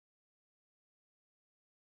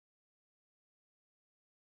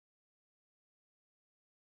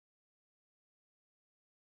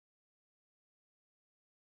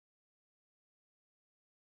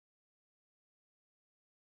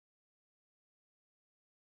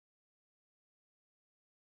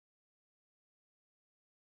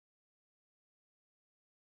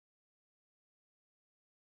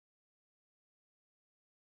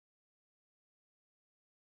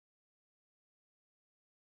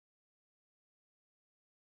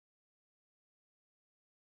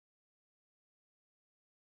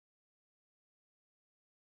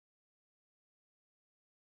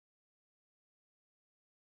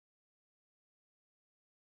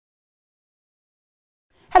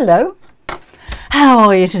Hello, how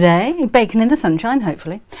are you today? Baking in the sunshine,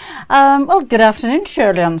 hopefully. Well, good afternoon,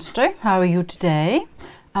 Shirley Unster. How are you today?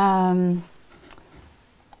 Oh,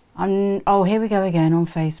 here we go again on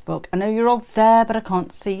Facebook. I know you're all there, but I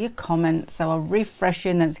can't see your comments, so I'll refresh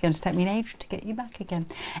you and then it's going to take me an age to get you back again.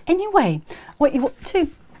 Anyway, what you up to?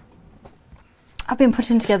 I've been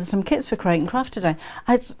putting together some kits for Create and Craft today.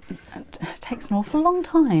 It takes an awful long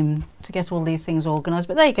time to get all these things organised,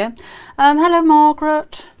 but there you go. Hello,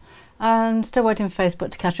 Margaret. Still waiting for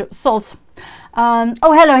Facebook to catch up. Soz. Oh,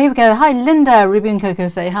 hello, here we go. Hi, Linda. Ruby and Coco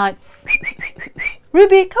say hi.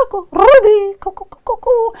 Ruby, Coco, Ruby, Coco, Coco,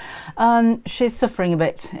 Coco. She's suffering a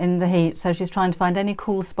bit in the heat, so she's trying to find any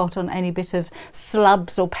cool spot on any bit of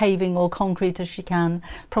slabs or paving or concrete as she can,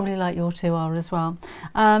 probably like your two are as well.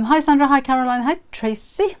 Hi, Sandra. Hi, Caroline. Hi,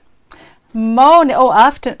 Tracy. Morning. Oh,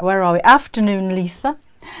 where are we? Afternoon, Lisa.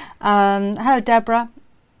 Hello, Deborah.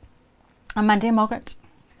 And Mandy and Margaret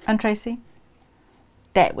and Tracy.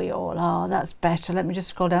 There we all are. That's better. Let me just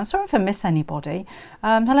scroll down. Sorry if I miss anybody.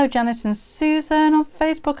 Hello, Janet and Susan on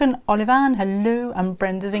Facebook, and Olivan. Hello, and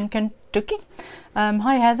Brenda's in Kentucky.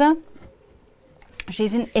 Hi, Heather.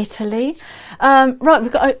 She's in Italy.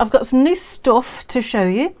 Right, I've got some new stuff to show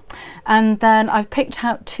you, and then I've picked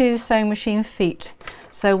out two sewing machine feet.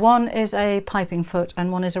 So one is a piping foot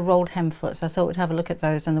and one is a rolled hem foot. So I thought we'd have a look at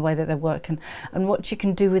those and the way that they work and what you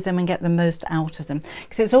can do with them and get the most out of them.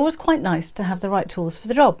 Because it's always quite nice to have the right tools for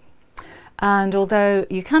the job. And although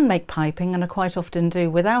you can make piping, and I quite often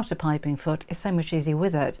do without a piping foot, it's so much easier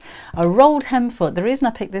with it. A rolled hem foot, the reason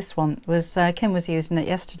I picked this one was Kim was using it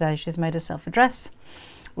yesterday. She's made herself a dress,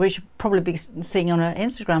 which you'll probably be seeing on her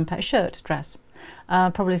Instagram page, shirt dress.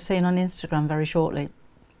 Probably seeing on Instagram very shortly.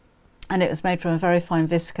 And it was made from a very fine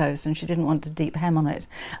viscose, and she didn't want a deep hem on it.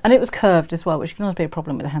 And it was curved as well, which can always be a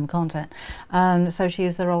problem with a hem, can't it? So she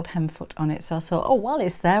used the rolled hem foot on it. So I thought, oh, while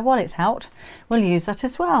it's there, while it's out, we'll use that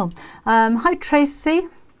as well. Hi, Tracy.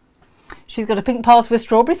 She's got a pink parcel with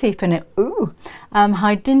strawberry thief in it. Ooh.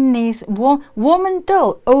 Hi, Denise. Warm and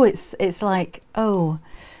dull. Oh, it's like, oh,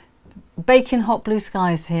 baking hot blue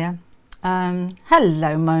skies here.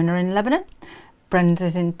 Hello, Mona in Lebanon.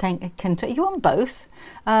 Brenda's in Kentucky. You on both?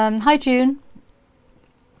 Hi, June.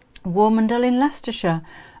 Warm and dull in Leicestershire.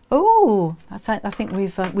 Oh, I think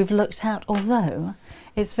we've looked out. Although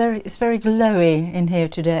it's very glowy in here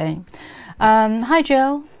today. Hi,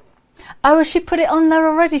 Jill. Oh, she put it on there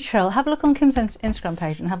already, Trill. Have a look on Kim's Instagram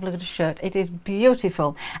page and have a look at the shirt. It is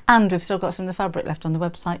beautiful, and we've still got some of the fabric left on the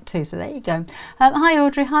website too. So there you go. Hi,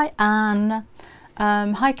 Audrey. Hi, Anne.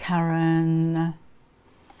 Hi, Karen.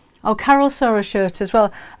 Oh, Carol saw a shirt as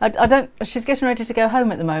well. I don't. She's getting ready to go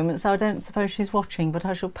home at the moment, so I don't suppose she's watching. But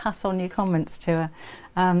I shall pass on your comments to her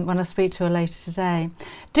when I speak to her later today.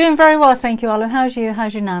 Doing very well, thank you, Alan. How's you?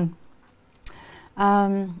 How's your nan?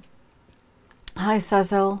 Hi,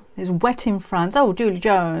 Sazel. It's wet in France. Oh, Julie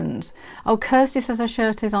Jones. Oh, Kirsty says her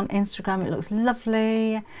shirt is on Instagram. It looks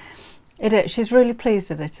lovely. It is. She's really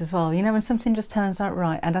pleased with it as well. You know, when something just turns out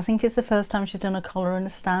right. And I think it's the first time she's done a collar and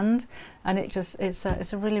a stand, and it's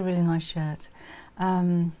a really nice shirt.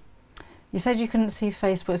 You said you couldn't see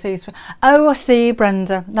Facebook, so oh, I see,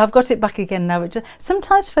 Brenda. Now I've got it back again now.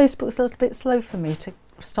 Sometimes Facebook's a little bit slow for me to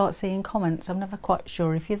start seeing comments. I'm never quite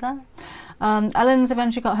sure if you're there. Ellen's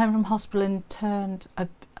eventually got home from hospital and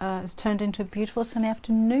it's turned into a beautiful sunny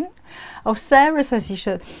afternoon. Oh, Sarah says you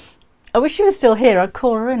should. I wish she was still here. I'd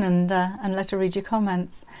call her in and let her read your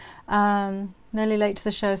comments. Nearly late to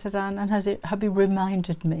the show, says Anne, and hubby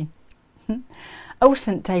reminded me. Oh,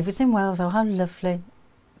 St David's in Wales. Oh, how lovely.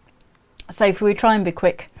 So if we try and be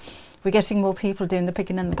quick, we're getting more people doing the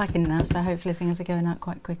picking and the packing now, so hopefully things are going out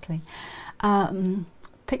quite quickly.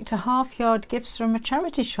 Picked a half-yard gifts from a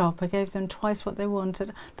charity shop. I gave them twice what they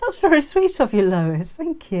wanted. That's very sweet of you, Lois.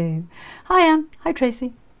 Thank you. Hi, Anne. Hi,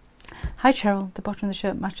 Tracy. Hi, Cheryl. The bottom of the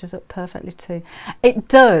shirt matches up perfectly too. It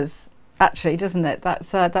does, actually, doesn't it?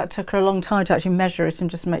 That took her a long time to actually measure it and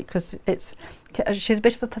just make, because she's a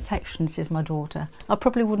bit of a perfectionist, is my daughter. I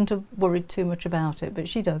probably wouldn't have worried too much about it, but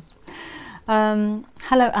she does. Hello,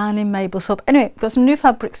 Anne in Mablethorpe. Anyway, got some new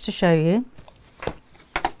fabrics to show you.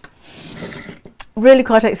 Really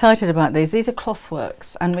quite excited about these. These are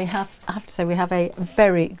Clothworks, and I have to say we have a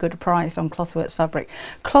very good price on Clothworks fabric.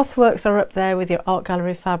 Clothworks are up there with your Art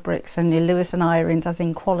Gallery fabrics and your Lewis and Irons as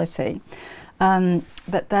in quality,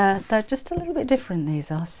 but they're just a little bit different,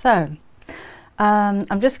 these are. So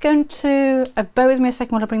I'm just going to bear with me a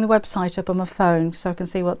second while I bring the website up on my phone so I can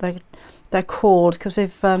see what they're called, because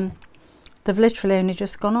they've literally only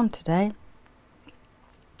just gone on today,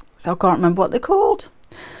 so I can't remember what they're called.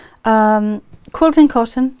 quilting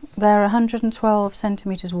cotton. They're 112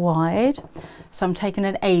 centimetres wide. So I'm taking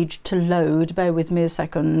an age to load. Bear with me a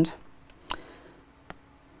second.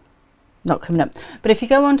 Not coming up. But if you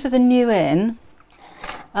go onto the new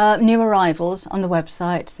arrivals on the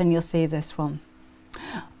website, then you'll see this one.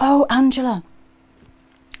 Oh, Angela.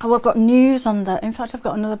 Oh, I've got news on that. In fact, I've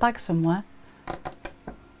got another bag somewhere.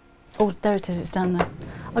 Oh, there it is. It's down there.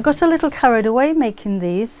 I got a little carried away making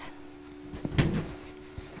these.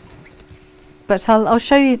 But I'll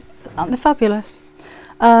show you. Aren't they fabulous?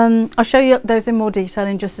 I'll show you those in more detail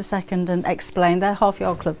in just a second and explain. They're Half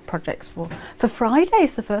Yard Club projects for Friday.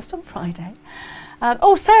 It's the first on Friday.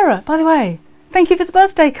 Oh, Sarah, by the way, thank you for the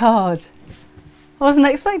birthday card. I wasn't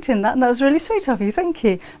expecting that, and that was really sweet of you. Thank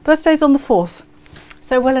you. Birthday's on the 4th.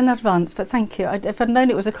 So well in advance, but thank you. If I'd known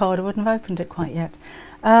it was a card, I wouldn't have opened it quite yet.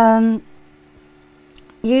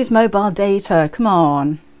 Use mobile data. Come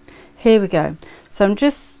on. Here we go. So I'm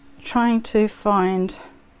just trying to find...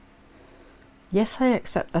 Yes, I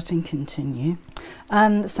accept that and continue.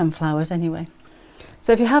 Sunflowers, anyway.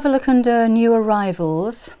 So if you have a look under new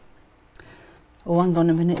arrivals... Oh, hang on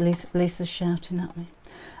a minute. Lisa's shouting at me.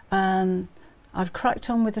 I've cracked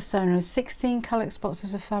on with the Sonos. 16 Calyx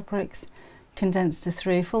boxes of fabrics. Condensed to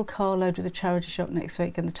 3, full carload with a charity shop next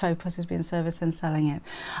week, and the topaz is being serviced and selling it.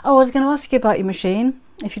 Oh, I was going to ask you about your machine,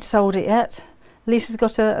 if you'd sold it yet. Lisa's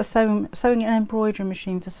got a sewing and embroidery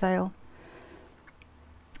machine for sale.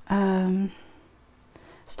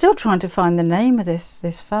 Still trying to find the name of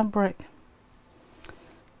this fabric.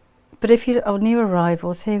 But if you, new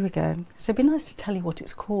arrivals, here we go. So it'd be nice to tell you what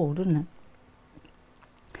it's called, wouldn't it?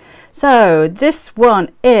 So this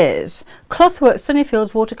one is Clothworks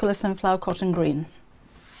Sunnyfields Watercolour Sunflower Cotton Green.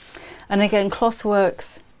 And again,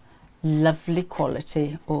 Clothworks, lovely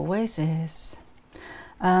quality, always is.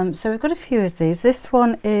 So we've got a few of these. This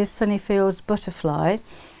one is Sunnyfields Butterfly.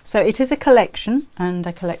 So it is a collection, and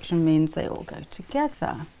a collection means they all go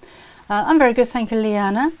together. I'm very good, thank you,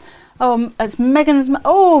 Leanna. Oh, it's Megan's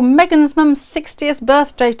mum's 60th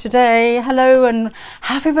birthday today. Hello and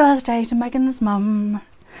happy birthday to Megan's mum.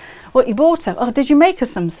 What you bought her? Oh, did you make her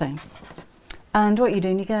something? And what are you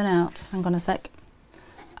doing? You're going out. Hang on a sec.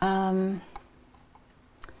 Where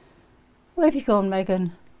have you gone,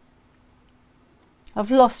 Megan? I've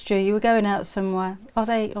lost you. You were going out somewhere. Oh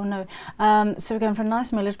no. So we're going for a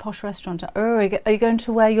nice meal at a posh restaurant. Oh, are you going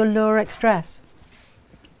to wear your Lurex dress?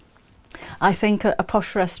 I think a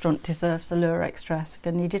posh restaurant deserves a Lurex dress.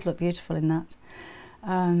 And you did look beautiful in that.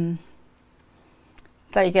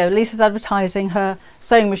 There you go. Lisa's advertising her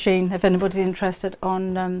sewing machine if anybody's interested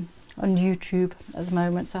on YouTube at the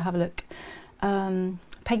moment. So have a look.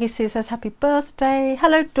 Peggy Sue says happy birthday.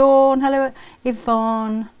 Hello Dawn. Hello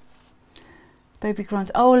Yvonne. Baby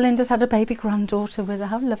grand. Oh, Linda's had a baby granddaughter with her.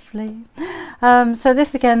 How lovely. So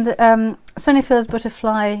this again, the Sunnyfields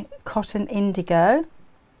Butterfly Cotton Indigo.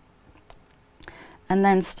 And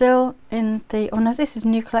then still in the, oh no, this is a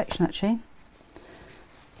new collection actually.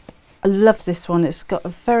 I love this one. It's got a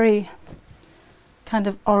very kind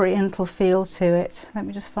of oriental feel to it. Let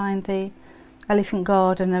me just find the Elephant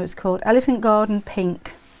Garden. No, it's called Elephant Garden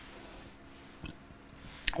Pink.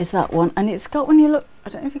 Is that one? And it's got, when you look, I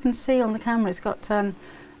don't know if you can see on the camera, it's got a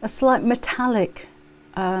slight metallic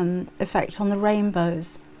effect on the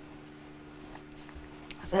rainbows.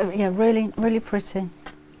 So yeah, really, really pretty.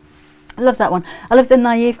 I love that one. I love the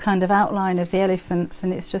naive kind of outline of the elephants,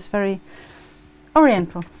 and it's just very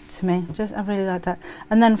oriental to me. I really like that.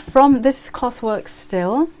 And then from this Clothworks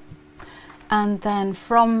still, and then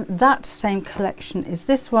from that same collection is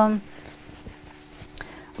this one,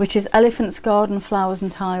 which is Elephant's Garden Flowers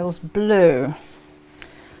and Tiles Blue.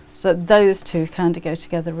 So those two kind of go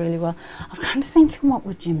together really well. I'm kind of thinking, what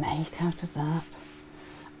would you make out of that?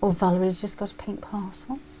 Oh, Valerie's just got a pink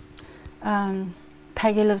parcel.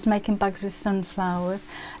 Peggy loves making bags with sunflowers.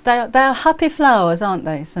 They're happy flowers, aren't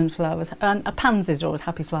they, sunflowers? Pansies are always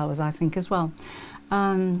happy flowers, I think, as well.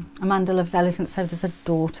 Amanda loves elephants, so does her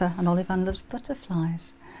daughter, and Olivan loves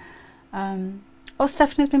butterflies. Oh,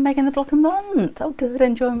 Stephanie's been making the block a month. Oh, good,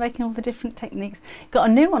 enjoying making all the different techniques. Got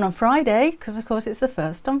a new one on Friday, because of course it's the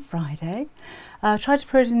first on Friday. Tried to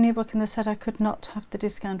pre-order a new book and they said I could not have the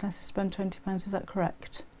discount unless I spend £20, is that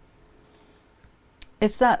correct?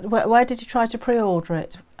 Is that, where did you try to pre-order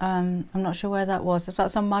it? I'm not sure where that was. If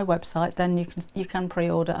that's on my website, then you can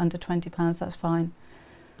pre-order under £20, that's fine.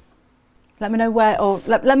 Let me know where, or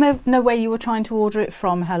let me know where you were trying to order it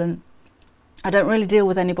from, Helen. I don't really deal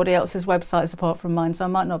with anybody else's websites apart from mine, so I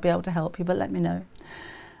might not be able to help you, but let me know.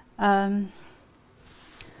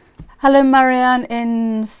 Hello, Marianne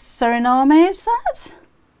in Suriname, is that?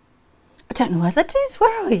 I don't know where that is.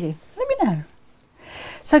 Where are you? Let me know.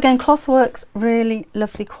 So again, Clothworks, really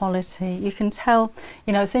lovely quality. You can tell,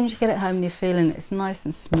 you know, as soon as you get it home and you're feeling it's nice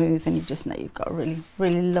and smooth, and you just know you've got really,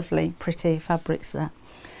 really lovely, pretty fabrics there.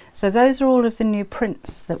 So those are all of the new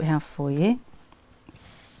prints that we have for you.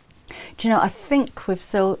 Do you know, I think we've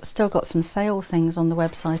still got some sale things on the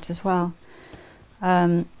website as well.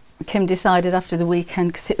 Kim decided after the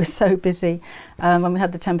weekend, because it was so busy, when we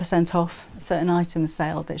had the 10% off certain items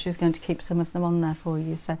sale, that she was going to keep some of them on there for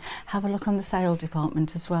you. So have a look on the sale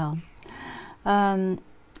department as well.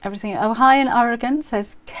 Everything. Oh, hi and arrogant,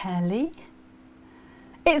 says Kelly.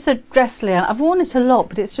 It's a dress layout. I've worn it a lot,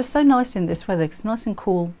 but it's just so nice in this weather. It's nice and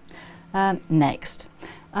cool. Next.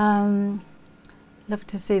 Love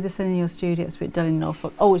to see the sun in your studio. It's a bit dull in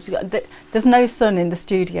Norfolk. Oh, there's no sun in the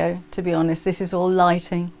studio, to be honest. This is all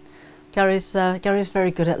lighting. Gary's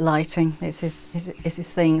very good at lighting. It's his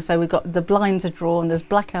thing. So we've got the blinds are drawn. There's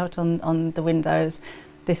blackout on the windows.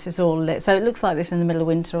 This is all lit. So it looks like this in the middle of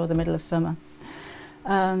winter or the middle of summer.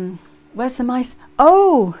 Where's the mice?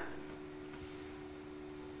 Oh!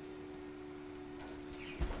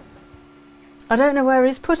 I don't know where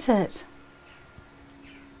he's put it.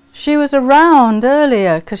 She was around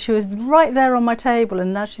earlier because she was right there on my table,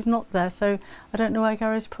 and now she's not there. So I don't know where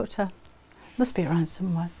Gary's put her. Must be around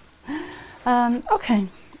somewhere. Okay.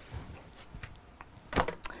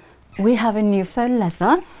 We have a new faux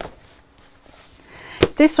leather.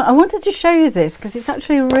 This one, I wanted to show you this because it's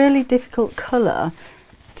actually a really difficult colour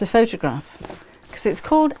to photograph, because it's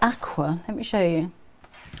called Aqua. Let me show you.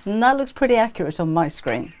 And that looks pretty accurate on my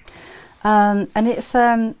screen. And it's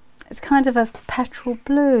kind of a petrol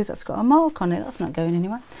blue that's got a mark on it. That's not going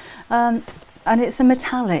anywhere. And it's a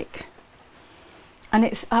metallic. And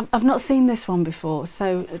I've not seen this one before,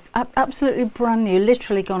 so absolutely brand new,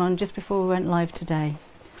 literally gone on just before we went live today.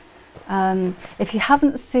 If you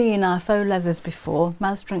haven't seen our faux leathers before,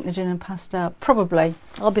 Mouse drank the gin and passed out, probably.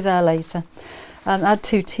 I'll be there later. I had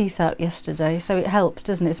 2 teeth out yesterday, so it helps,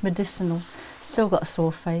 doesn't it? It's medicinal. Still got a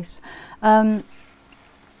sore face.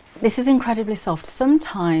 This is incredibly soft.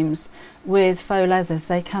 Sometimes with faux leathers,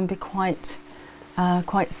 they can be quite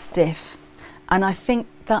stiff. And I think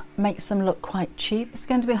that makes them look quite cheap. It's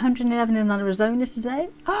going to be 111 in Arizona today.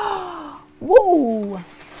 Oh, whoa!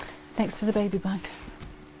 Next to the baby bag.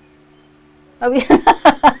 Oh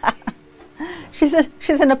yeah, she's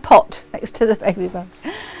in a pot next to the baby bag.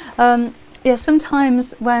 Yeah,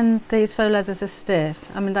 sometimes when these faux leathers are stiff,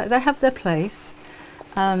 I mean they have their place,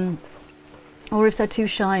 or if they're too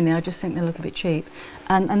shiny, I just think they look a bit cheap.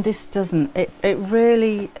 And this doesn't. It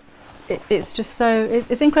really. It's just so,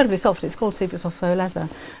 it's incredibly soft. It's called super soft faux leather,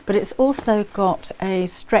 but it's also got a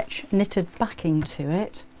stretch knitted backing to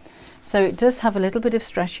it. So it does have a little bit of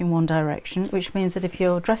stretch in one direction, which means that if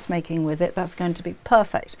you're dressmaking with it, that's going to be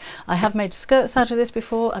perfect. I have made skirts out of this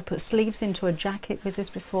before. I put sleeves into a jacket with this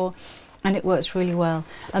before, and it works really well.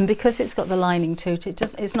 And because it's got the lining to it,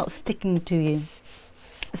 it's not sticking to you.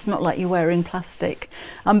 It's not like you're wearing plastic.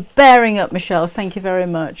 I'm bearing up, Michelle. Thank you very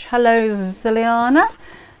much. Hello, Ziliana.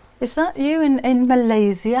 Is that you in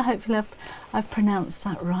Malaysia? Hopefully I've pronounced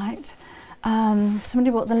that right.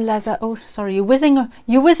 Somebody bought the leather. Oh, sorry, you're whizzing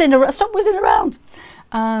around. Stop whizzing around.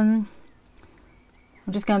 I'm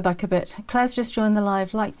just going back a bit. Claire's just joined the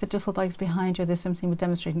live. Like the duffel bags behind you, there's something we're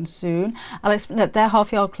demonstrating soon. I'll explain. No, they're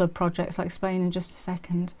Half Yard Club projects. I'll explain in just a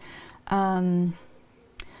second.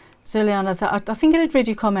 Zuliana, I think I did read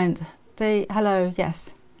your comment. Hello,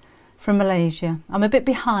 yes, from Malaysia. I'm a bit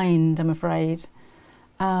behind, I'm afraid.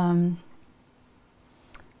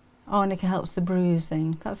 Arnica helps the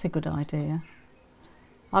bruising. That's a good idea.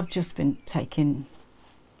 I've just been taking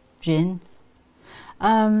gin.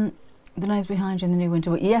 The names behind you in the new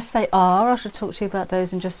winter. Yes, they are. I should talk to you about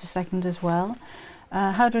those in just a second as well.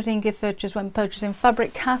 How do I give purchase when purchasing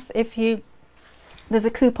fabric? Kath, there's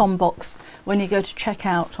a coupon box when you go to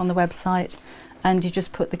checkout on the website, and you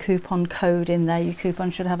just put the coupon code in there. Your coupon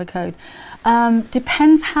should have a code.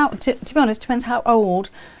 Depends how, to be honest, depends how old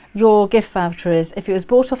your gift voucher is. If it was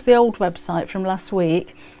bought off the old website from last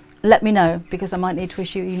week, let me know, because I might need to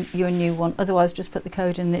issue you a new one. Otherwise, just put the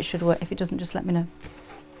code in and it should work. If it doesn't, just let me know.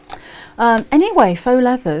 Anyway, faux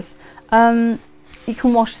leathers. You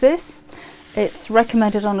can wash this. It's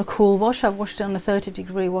recommended on a cool wash. I've washed it on a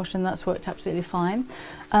 30-degree wash, and that's worked absolutely fine.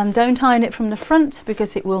 Don't iron it from the front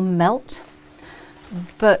because it will melt.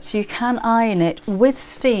 But you can iron it with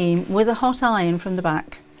steam, with a hot iron from the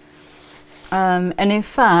back. And in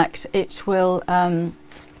fact, it will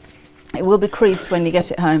be creased when you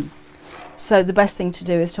get it home. So the best thing to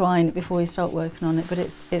do is to iron it before you start working on it. But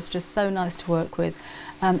it's just so nice to work with.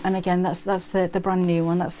 And again, that's the brand new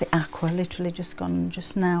one. That's the Aqua, literally just gone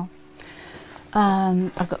just now.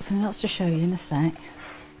 I've got something else to show you in a sec.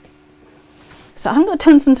 So I haven't got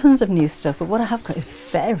tons and tons of new stuff, but what I have got is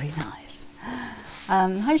very nice.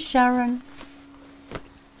 Hi Sharon.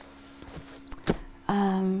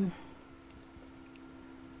 Thank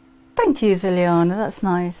you, Ziliana, that's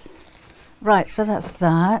nice. Right, so that's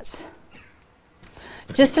that.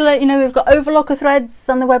 Just to let you know, we've got overlocker threads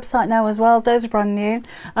on the website now as well. Those are brand new.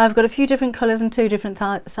 I've got a few different colours and two different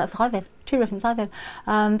sizes. That's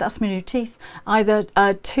my new teeth. Either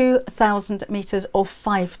 2,000 metres or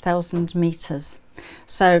 5,000 metres.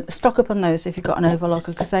 So stock up on those if you've got an overlocker,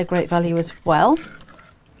 because they're great value as well.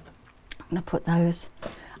 I'm going to put those.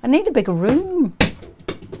 I need a bigger room.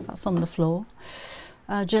 That's on the floor.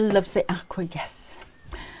 Jill loves the aqua, yes.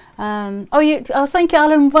 Oh, thank you,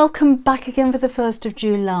 Alan. Welcome back again for the 1st of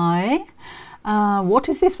July. What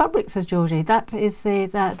is this fabric, says Georgie? That is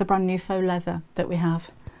the brand new faux leather that we have.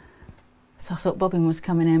 So I thought Bobbin was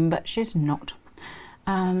coming in, but she's not.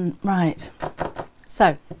 Right.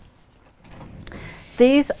 So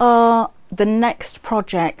these are the next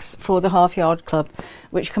projects for the Half Yard Club,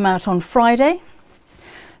 which come out on Friday.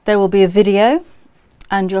 There will be a video,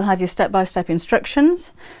 and you'll have your step-by-step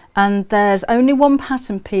instructions. And there's only one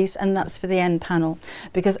pattern piece, and that's for the end panel,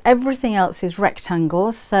 because everything else is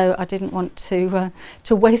rectangles, so I didn't want to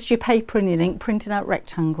waste your paper and your ink printing out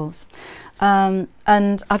rectangles. And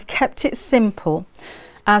I've kept it simple,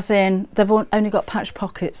 as in they've only got patch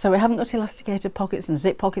pockets, so we haven't got elasticated pockets and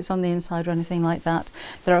zip pockets on the inside or anything like that.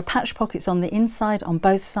 There are patch pockets on the inside on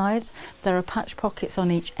both sides, there are patch pockets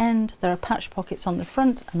on each end, there are patch pockets on the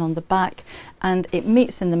front and on the back, and it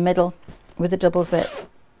meets in the middle with a double zip.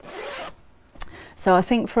 So I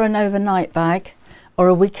think for an overnight bag, or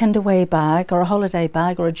a weekend away bag, or a holiday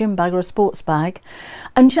bag, or a gym bag, or a sports bag,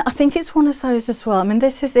 and I think it's one of those as well. I mean,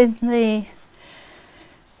 this is in the,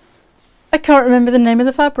 I can't remember the name of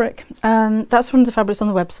the fabric. That's one of the fabrics on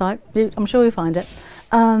the website. I'm sure you'll find it.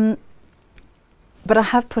 But I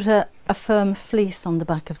have put a firm fleece on the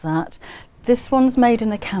back of that. This one's made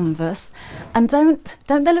in a canvas, and don't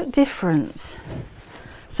they look different?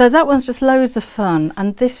 So that one's just loads of fun,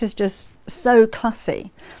 and this is just so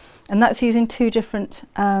classy, and that's using two different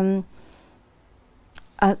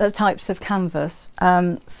types of canvas.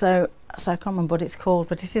 So I can't remember what it's called,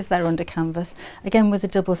 but it is there under canvas, again with a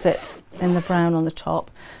double zip in the brown on the top.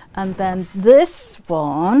 And then this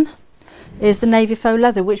one is the navy faux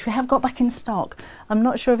leather, which we have got back in stock. I'm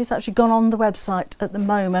not sure if it's actually gone on the website at the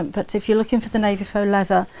moment, but if you're looking for the navy faux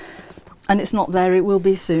leather and it's not there, it will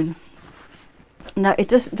be soon. No, it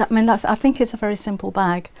does. I mean, I think it's a very simple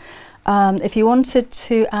bag. If you wanted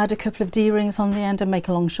to add a couple of D-rings on the end and make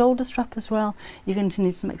a long shoulder strap as well, you're going to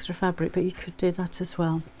need some extra fabric, but you could do that as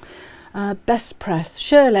well. Best press,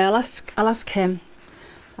 Shirley, I'll ask him.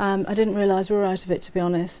 I didn't realise we were out of it, to be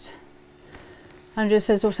honest. Andrea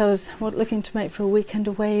says what I was looking to make for a weekend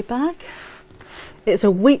away bag. It's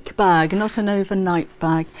a week bag, not an overnight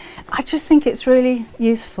bag. I just think it's really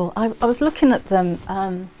useful. I was looking at them.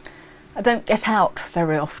 I don't get out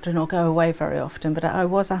very often or go away very often, but I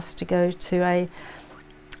was asked to go to a,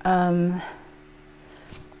 oh,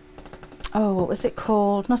 what was it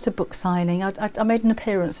called? Not a book signing. I made an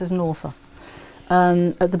appearance as an author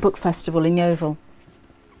at the book festival in Yeovil.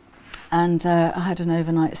 And I had an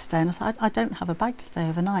overnight stay, and I thought, I don't have a bag to stay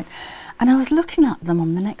overnight. And I was looking at them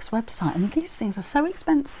on the Next website, and these things are so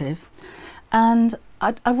expensive, and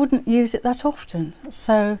I wouldn't use it that often.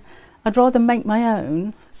 So I'd rather make my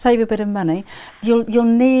own, save a bit of money. You'll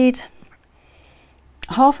need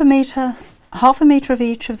half a metre of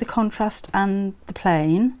each of the contrast and the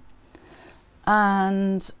plain,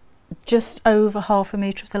 and just over half a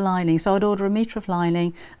metre of the lining. So I'd order a metre of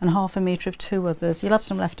lining and half a metre of two others. You'll have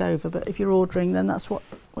some left over, but if you're ordering, then that's what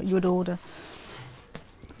you would order.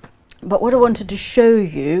 But what I wanted to show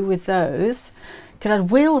you with those, could add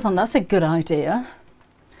wheels on, that's a good idea.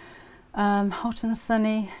 Hot and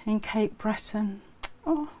sunny in Cape Breton.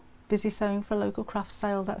 Oh, busy sewing for a local craft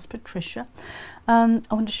sale, that's Patricia. I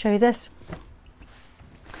want to show you this.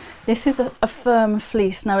 This is a firm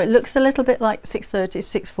fleece. Now it looks a little bit like 630s,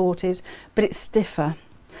 640s, but it's stiffer.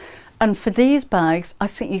 And for these bags, I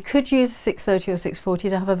think you could use a 630 or 640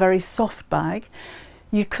 to have a very soft bag.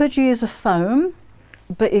 You could use a foam,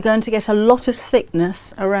 but you're going to get a lot of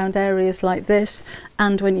thickness around areas like this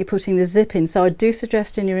and when you're putting the zip in. So I do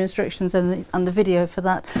suggest in your instructions and the video for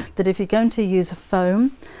that, that if you're going to use a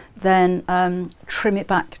foam, then trim it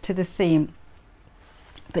back to the seam.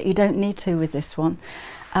 But you don't need to with this one.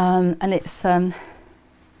 And it's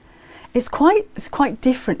quite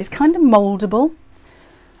different. It's kind of mouldable,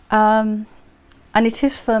 and it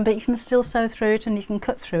is firm, but you can still sew through it and you can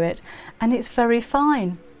cut through it, and it's very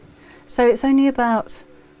fine. So it's only about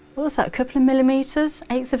what was that, a couple of millimetres,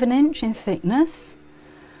 1/8 of an inch in thickness.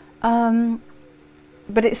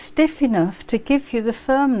 But it's stiff enough to give you the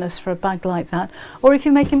firmness for a bag like that. Or if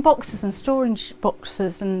you're making boxes and storage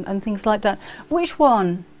boxes and things like that. Which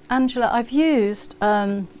one? Angela, I've used,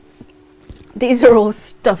 these are all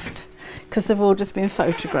stuffed because they've all just been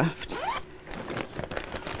photographed.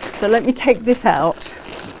 So let me take this out,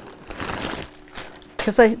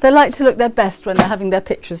 because they like to look their best when they're having their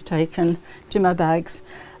pictures taken to my bags.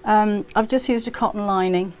 I've just used a cotton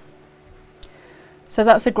lining. So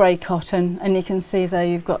that's a grey cotton, and you can see there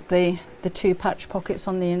you've got the 2 patch pockets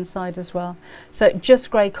on the inside as well. So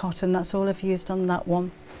just grey cotton, that's all I've used on that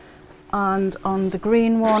one. And on the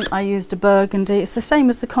green one I used a burgundy. It's the same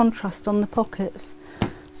as the contrast on the pockets.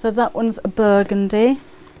 So that one's a burgundy.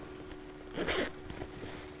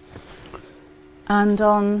 And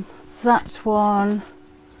on that one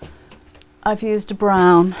I've used a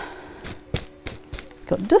brown. It's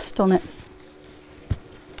got dust on it.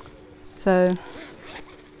 So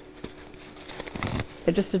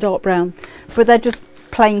they're just a dark brown, but they're just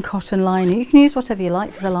plain cotton lining. You can use whatever you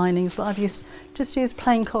like for the linings, but I've just used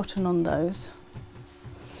plain cotton on those.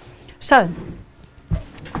 So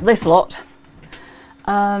this lot,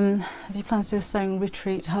 have you plans to do a sewing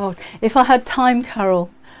retreat? Oh, if I had time, Carol,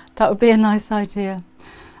 that would be a nice idea.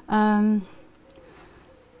 Oh,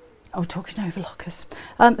 talking overlockers.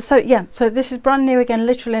 So yeah, so this is brand new again,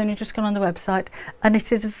 literally only just gone on the website, and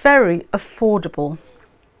it is very affordable.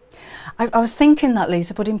 I was thinking that,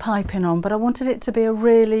 Lisa, putting piping on, but I wanted it to be a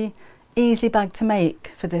really easy bag to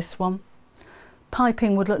make for this one.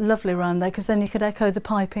 Piping would look lovely around there, because then you could echo the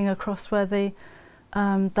piping across where the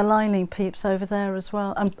lining peeps over there as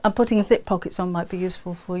well. And putting zip pockets on might be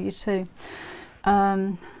useful for you too.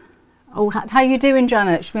 Oh, how you doing,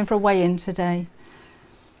 Janet? She's been for a weigh-in today.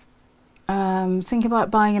 Think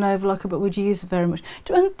about buying an overlocker, but would you use it very much?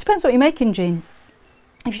 Depends what you're making, Jean.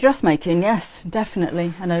 If you're dressmaking, yes,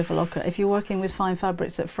 definitely an overlocker. If you're working with fine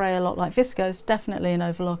fabrics that fray a lot like viscose, definitely an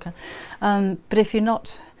overlocker. But if you're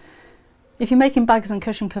not, if you're making bags and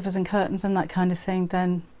cushion covers and curtains and that kind of thing,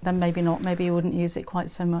 then maybe not. Maybe you wouldn't use it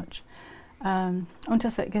quite so much. On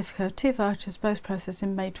to set gift code, 2 vouchers, both processed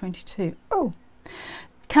in May 22. Oh,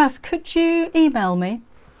 Kath, could you email me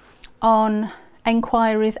on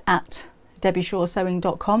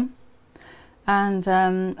enquiries@debbieshawsewing.com? And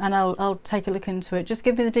I'll take a look into it. Just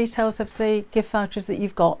give me the details of the gift vouchers that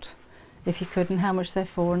you've got, if you could, and how much they're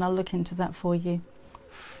for, and I'll look into that for you.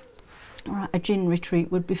 All right, a gin retreat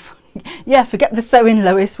would be fun. Yeah, forget the sewing,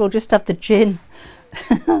 Lois. We'll just have the gin.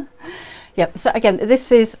 Yep. So again,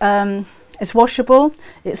 this is it's washable,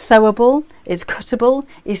 it's sewable, it's cuttable,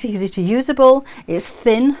 it's easy to usable, it's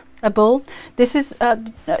thinable. This is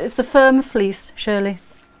it's the Firm Fleece, Shirley.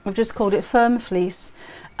 I've just called it Firm Fleece.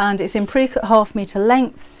 And it's in pre-cut 1/2 metre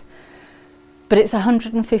lengths, but it's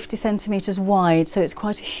 150 centimetres wide, so it's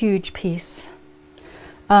quite a huge piece.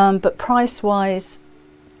 But price-wise,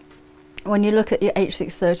 when you look at your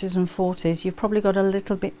H630s and 40s, you've probably got a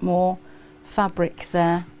little bit more fabric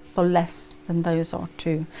there for less than those are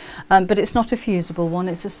too. But it's not a fusible one,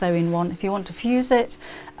 it's a sewing one. If you want to fuse it,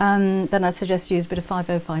 then I suggest you use a bit of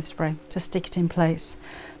 505 spray to stick it in place.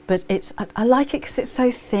 But I like it because it's so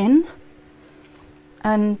thin.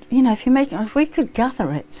 And you know, if you make it, we could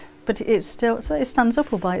gather it, but it stands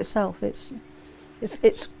up all by itself. It's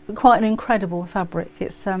quite an incredible fabric.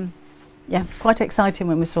 It's yeah, quite exciting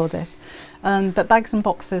when we saw this. But bags and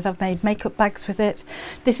boxes, I've made makeup bags with it.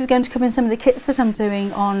 This is going to come in some of the kits that I'm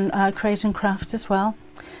doing on Create and Craft as well.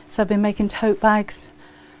 So I've been making tote bags,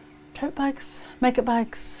 makeup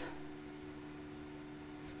bags,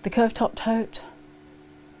 the curved top tote.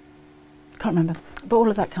 Can't remember, but all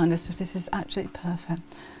of that kind of stuff. This is absolutely perfect.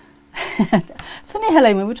 Funny,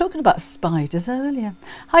 Helen, we were talking about spiders earlier.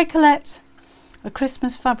 Hi, Colette. A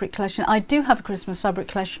Christmas fabric collection. I do have a Christmas fabric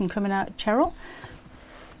collection coming out, Cheryl.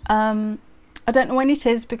 I don't know when it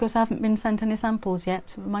is because I haven't been sent any samples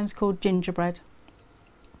yet. Mine's called Gingerbread.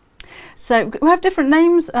 So we have different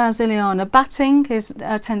names, Ziliana. Batting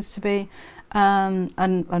tends to be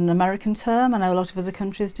an American term. I know a lot of other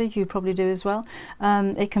countries do, you probably do as well.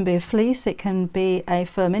 It can be a fleece, it can be a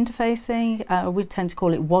firm interfacing, we tend to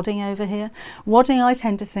call it wadding over here. Wadding I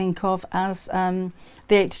tend to think of as the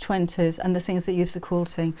 820s and the things that use for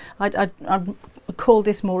quilting. I'd call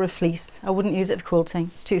this more a fleece. I wouldn't use it for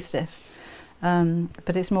quilting, it's too stiff.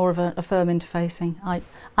 But it's more of a firm interfacing,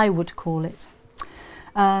 I would call it.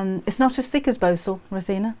 It's not as thick as Bosal,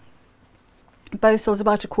 Rosina. Bosal's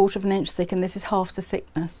about 1/4 of an inch thick, and this is half the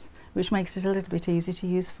thickness, which makes it a little bit easier to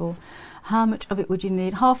use for. How much of it would you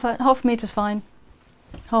need? Half a metre's fine.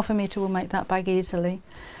 1/2 metre will make that bag easily.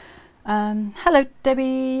 Hello,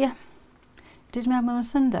 Debbie. Did you email me on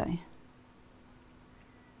Sunday?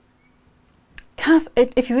 Kath,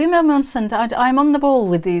 if you email me on Sunday, I'm on the ball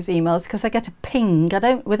with these emails because I get a ping. I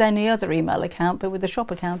don't with any other email account, but with the shop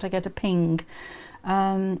account, I get a ping.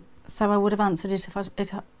 So I would have answered it if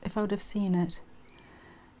I would have seen it.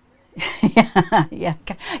 yeah,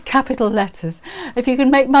 capital letters. If you can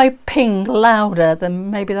make my ping louder, then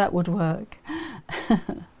maybe that would work.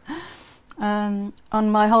 On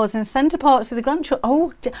my holidays in Center Parcs with the grandchildren.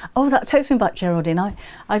 Oh, that takes me back, Geraldine.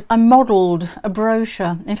 I modelled a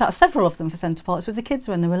brochure, in fact several of them for Center Parcs with the kids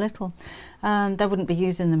when they were little. They wouldn't be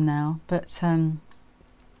using them now, but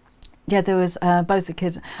yeah, there was both the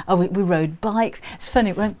kids. Oh, we rode bikes. It's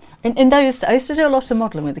funny, in those days I used to do a lot of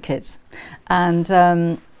modelling with the kids,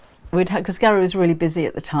 and we'd had, because Gary was really busy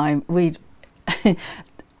at the time,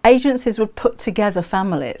 agencies would put together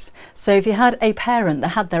families. So if you had a parent that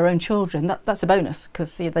had their own children, that's a bonus,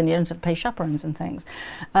 because then you don't have to pay chaperones and things.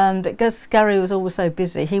 But because Gary was always so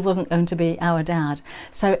busy, he wasn't going to be our dad.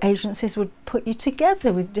 So agencies would put you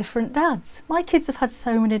together with different dads. My kids have had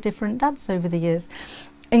so many different dads over the years,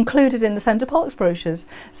 included in the Center Parcs brochures.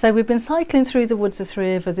 So we've been cycling through the woods with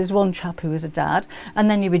 3 of us. There's one chap who is a dad, and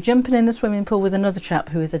then you'd be jumping in the swimming pool with another chap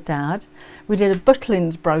who is a dad. We did a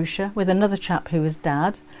Butlins brochure with another chap who was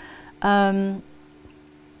dad.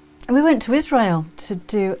 We went to Israel to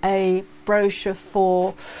do a brochure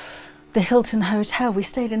for the Hilton Hotel. We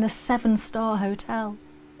stayed in a 7-star hotel.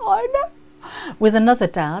 I know, with another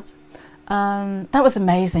dad. That was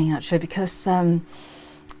amazing actually, because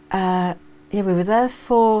yeah, we were there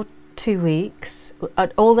for 2 weeks.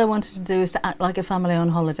 All they wanted to do is to act like a family on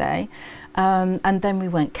holiday. And then we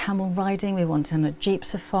went camel riding, we went on a jeep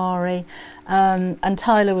safari. And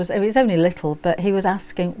Tyler was only little, but he was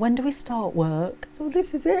asking, when do we start work? So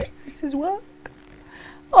this is it, this is work.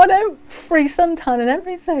 Oh no, free suntan and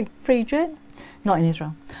everything, free gin. Not in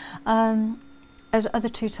Israel. There's other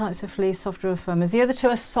 2 types of fleece, softer or firmer. The other 2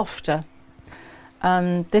 are softer.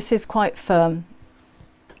 This is quite firm.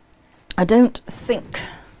 I don't think,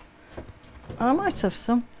 I might have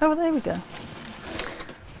some. Oh, there we go.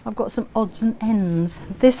 I've got some odds and ends.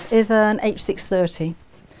 This is an H630,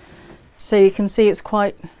 so you can see it's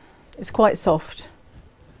quite soft.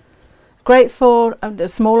 Great for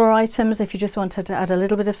smaller items if you just wanted to add a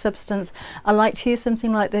little bit of substance. I like to use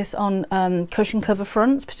something like this on cushion cover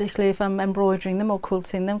fronts, particularly if I'm embroidering them or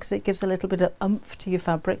quilting them, because it gives a little bit of oomph to your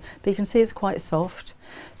fabric. But you can see it's quite soft.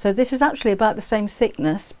 So this is actually about the same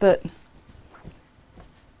thickness, but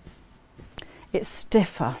it's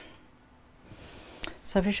stiffer.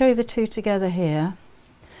 So if I show you the 2 together here,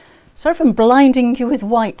 sorry if I'm blinding you with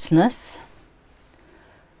whiteness.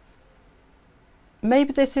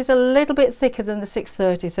 Maybe this is a little bit thicker than the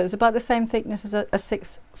 630, so it's about the same thickness as a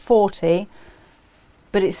 640,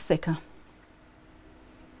 but it's thicker.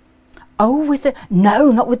 Oh,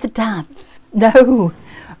 no, not with the dads. No,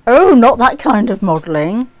 oh, not that kind of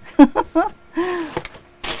modelling.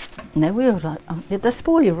 No, we were like, oh, they're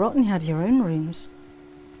spoil you rotten. You had your own rooms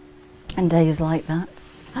and days like that.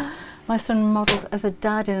 My son modelled as a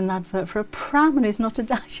dad in an advert for a pram, and he's not a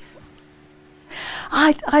dad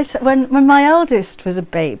yet. When my eldest was a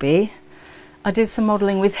baby, I did some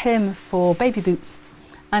modelling with him for baby boots,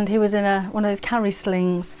 and he was in one of those carry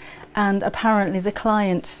slings, and apparently the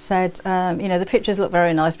client said, you know, the pictures look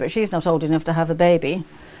very nice, but she's not old enough to have a baby.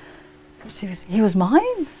 He was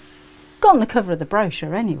mine. Got on the cover of the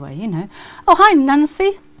brochure anyway, you know. Oh, hi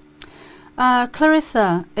Nancy.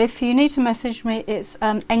 Clarissa, if you need to message me, it's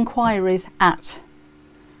enquiries at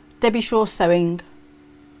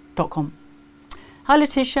debbieshawsewing.com. Hi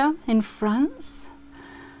Letitia in France.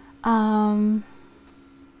 I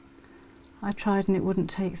tried and it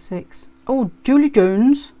wouldn't take 6. Oh, Julie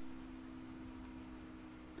Jones.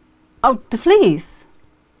 Oh, the fleece.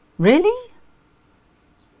 Really?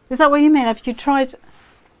 Is that what you mean? Have you tried?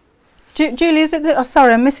 Julie, is it? Oh,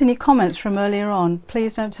 sorry, I'm missing your comments from earlier on.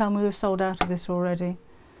 Please don't tell me we've sold out of this already.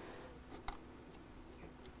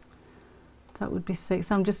 That would be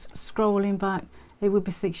 6. I'm just scrolling back. It would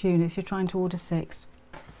be 6 units. You're trying to order 6.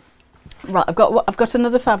 Right, I've got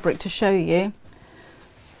another fabric to show you.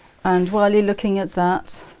 And while you're looking at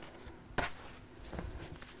that,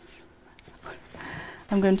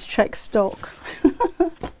 I'm going to check stock.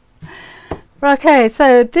 Okay,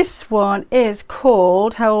 so this one is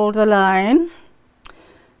called, hold the line,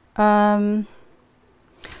 the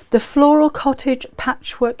Floral Cottage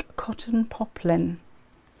Patchwork Cotton Poplin.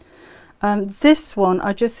 This one,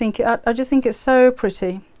 I just think it's so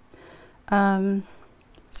pretty. Sorry,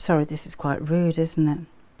 this is quite rude, isn't it?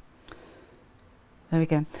 There we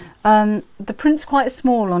go. The print's quite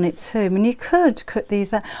small on it too. I mean, you could cut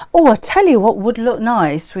these out. Oh, I tell you what would look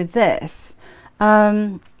nice with this.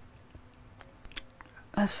 That's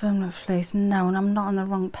Firmnut fleece. No, and I'm not on the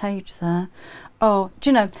wrong page there. Oh, do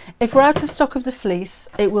you know, if we're out of stock of the fleece,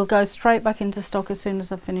 it will go straight back into stock as soon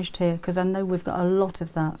as I've finished here, because I know we've got a lot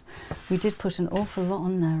of that. We did put an awful lot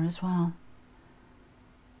on there as well.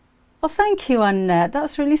 Oh, thank you, Annette.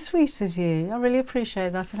 That's really sweet of you. I really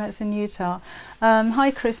appreciate that. And it's in Utah. Hi,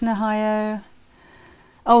 Chris in Ohio.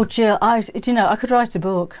 Oh, Jill, do you know, I could write a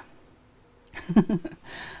book.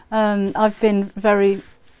 I've been very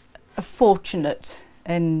fortunate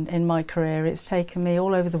in my career. It's taken me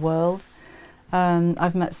all over the world.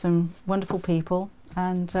 I've met some wonderful people,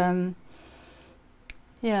 and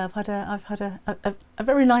yeah, I've had a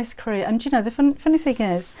very nice career. And you know, the funny thing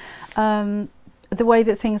is, the way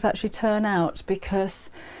that things actually turn out, because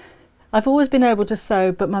I've always been able to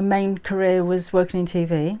sew, but my main career was working in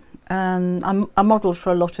TV. I modelled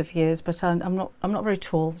for a lot of years, but I'm not very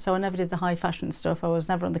tall, so I never did the high fashion stuff. I was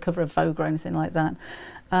never on the cover of Vogue or anything like that.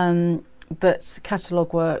 But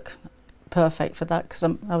catalogue work, perfect for that, because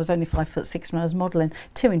I was only 5'6" when I was modelling,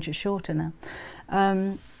 2 inches shorter now.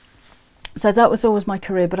 So that was always my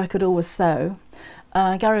career, but I could always sew.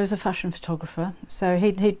 Gary was a fashion photographer, so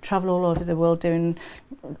he'd travel all over the world doing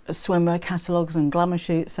swimwear catalogues and glamour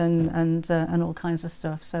shoots and all kinds of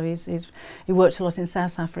stuff. So he worked a lot in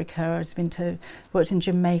South Africa. He's worked in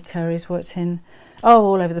Jamaica. He's worked in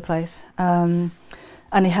all over the place. And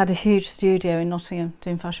he had a huge studio in Nottingham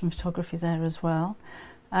doing fashion photography there as well.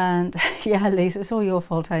 And yeah, Lisa, it's all your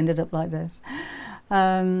fault I ended up like this.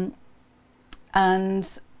 And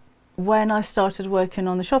when I started working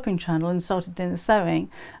on the shopping channel and started doing the sewing,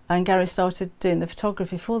 and Gary started doing the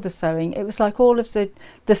photography for the sewing, it was like all of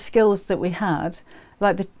the skills that we had,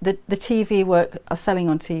 like the TV work of selling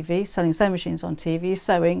on TV, selling sewing machines on TV,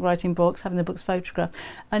 sewing, writing books, having the books photographed,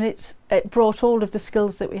 and it brought all of the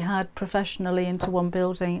skills that we had professionally into one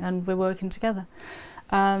building, and we're working together.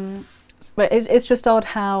 But it's just odd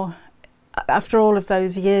how, after all of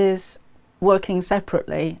those years working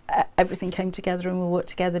separately, everything came together and we worked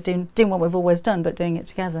together, doing what we've always done, but doing it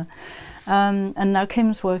together. And now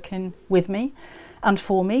Kim's working with me and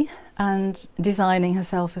for me and designing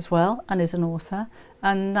herself as well, and is an author.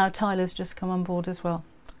 And now Tyler's just come on board as well.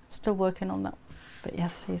 Still working on that. But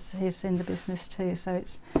yes, he's in the business too, so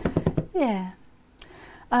it's, yeah.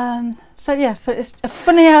 So yeah, it's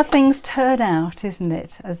funny how things turn out, isn't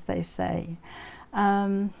it, as they say.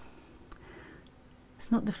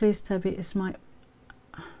 It's not the fleece, Toby, it's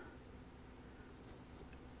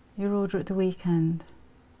your order at the weekend.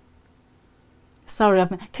 Sorry,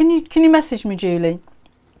 can you message me, Julie?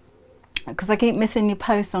 Because I keep missing your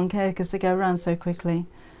posts on care because they go around so quickly.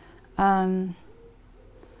 Let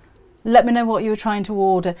me know what you were trying to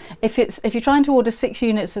order. If you're trying to order 6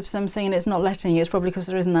 units of something and it's not letting you, it's probably because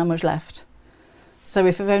there isn't that much left. So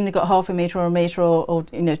if you've only got half a metre or a metre or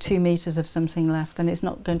you know 2 metres of something left, then it's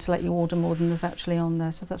not going to let you order more than there's actually on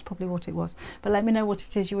there. So that's probably what it was. But let me know what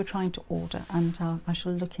it is you were trying to order, and I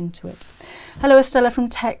shall look into it. Hello, Estella from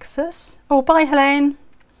Texas. Oh, bye, Helene.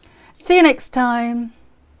 See you next time.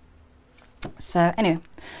 So anyway,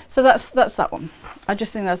 so that's that one. I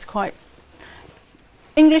just think that's quite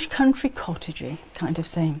English country cottagey kind of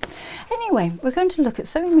thing. Anyway, we're going to look at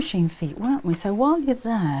sewing machine feet, weren't we? So while you're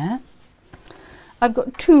there, I've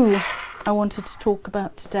got 2 I wanted to talk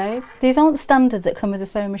about today. These aren't standard that come with a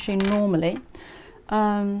sewing machine normally.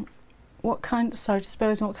 What kind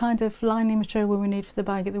of lining material will we need for the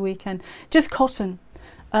bag at the weekend? Just cotton.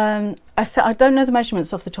 I don't know the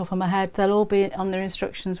measurements off the top of my head. They'll all be on their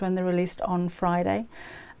instructions when they're released on Friday.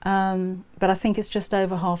 But I think it's just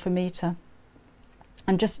over half a metre.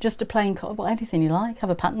 And just a plain cotton, well, anything you like.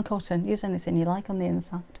 Have a pattern cotton, use anything you like on the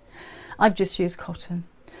inside. I've just used cotton.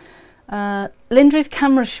 Linda's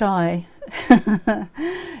camera shy.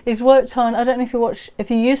 He's worked on, I don't know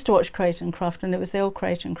if you used to watch Creighton Craft, and it was the old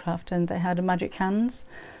Creighton Craft, and they had a magic hands.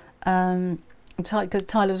 Because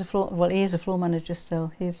Tyler was he is a floor manager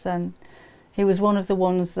still. He was one of the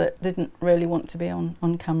ones that didn't really want to be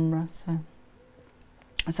on camera,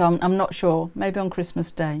 so I'm not sure. Maybe on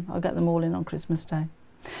Christmas Day. I'll get them all in on Christmas Day.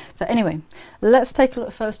 So anyway, let's take a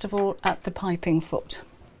look first of all at the piping foot.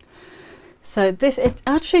 So it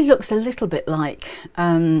actually looks a little bit like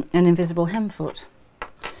an invisible hem foot.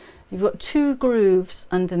 You've got 2 grooves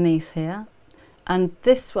underneath here, and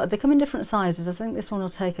this one, they come in different sizes. I think this one will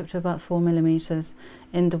take up to about 4 millimeters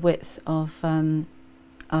in the width of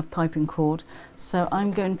piping cord. So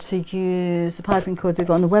I'm going to use the piping cord they've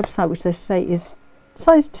got on the website, which they say is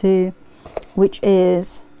size 2, which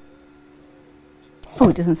is Oh,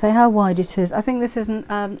 it doesn't say how wide it is. I think this isn't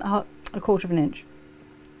a quarter of an inch,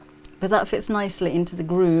 but that fits nicely into the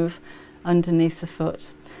groove underneath the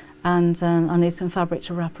foot. And I need some fabric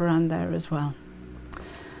to wrap around there as well.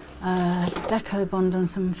 Deco bond on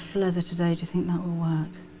some leather today. Do you think that will work?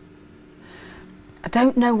 I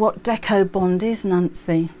don't know what Deco bond is,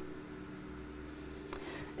 Nancy.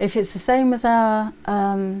 If it's the same as our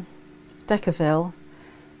Decovil,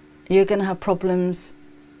 you're going to have problems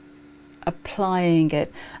applying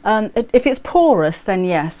it. If it's porous, then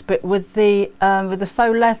yes, but with the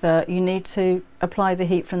faux leather, you need to apply the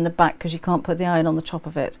heat from the back because you can't put the iron on the top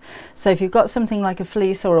of it. So if you've got something like a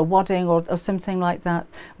fleece or a wadding or something like that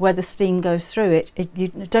where the steam goes through it, you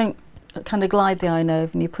don't kind of glide the iron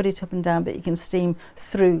over and you put it up and down, but you can steam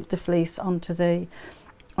through the fleece onto the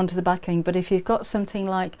backing. But if you've got something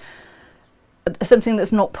like something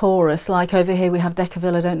that's not porous, like over here we have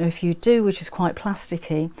Decovil, I don't know if you do, which is quite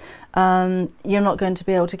plasticky, you're not going to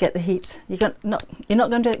be able to get the heat, you're not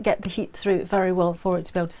going to get the heat through it very well for it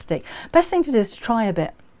to be able to stick. Best thing to do is to try a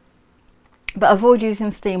bit, but avoid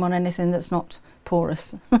using steam on anything that's not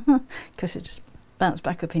porous because it just bounces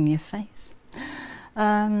back up in your face.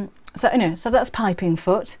 So anyway, so that's piping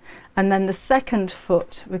foot, and then the second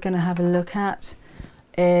foot we're going to have a look at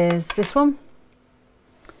is this one.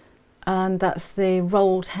 And that's the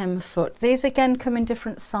rolled hem foot. These again come in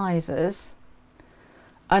different sizes,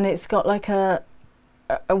 and it's got like a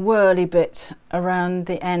whirly bit around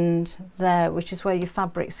the end there, which is where your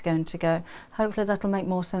fabric's going to go. Hopefully that'll make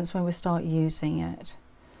more sense when we start using it.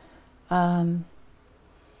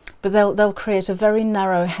 But they'll create a very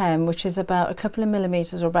narrow hem, which is about a couple of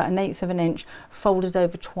millimeters or about 1/8 of an inch folded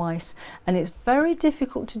over twice, and it's very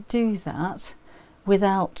difficult to do that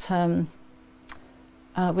without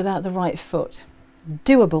the right foot.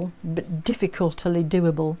 Doable, but difficultly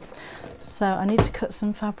doable. So I need to cut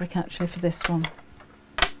some fabric actually for this one.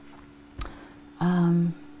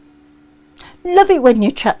 Love it when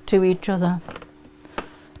you chat to each other.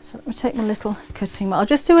 So let me take my little cutting mat. I'll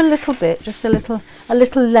just do a little bit, just a little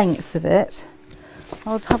length of it.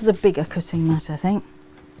 I'll have the bigger cutting mat, I think,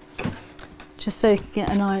 just so you can get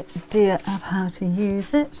an idea of how to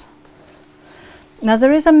use it. Now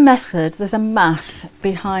there is a method, there's a math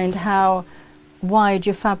behind how wide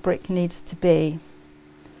your fabric needs to be,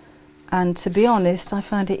 and to be honest I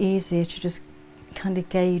find it easier to just kind of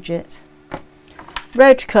gauge it.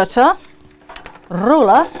 Road cutter,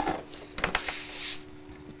 ruler,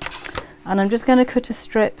 and I'm just going to cut a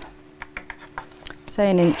strip, say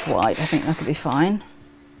 1 inch wide. I think that'll be fine.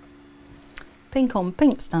 Pink on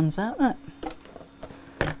pink stands out, doesn't it?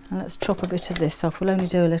 And let's chop a bit of this off. We'll only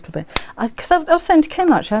do a little bit. Because I was saying to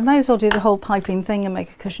Kim actually, I may as well do the whole piping thing and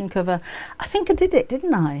make a cushion cover. I think I did it,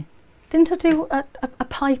 didn't I? Didn't I do a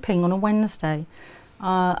piping on a Wednesday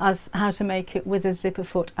as how to make it with a zipper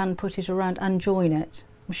foot and put it around and join it?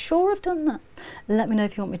 I'm sure I've done that. Let me know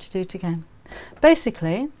if you want me to do it again.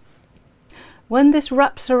 Basically, when this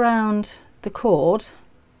wraps around the cord,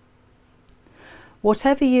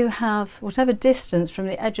 whatever you have, whatever distance from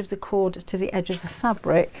the edge of the cord to the edge of the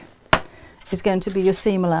fabric is going to be your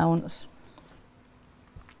seam allowance.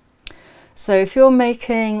 So if you're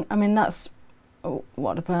making, I mean that's,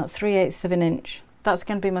 what, about 3/8 of an inch, that's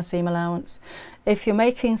going to be my seam allowance. If you're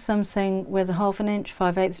making something with a 1/2 inch,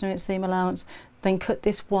 5/8 of an inch seam allowance, then cut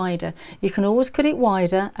this wider. You can always cut it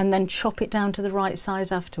wider and then chop it down to the right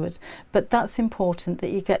size afterwards, but that's important that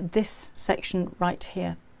you get this section right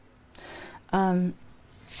here. And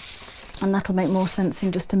that'll make more sense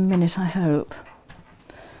in just a minute, I hope.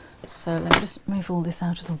 So let me just move all this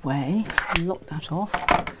out of the way, lock that off,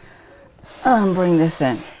 and bring this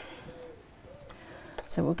in.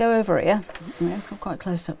 So we'll go over here, yeah, quite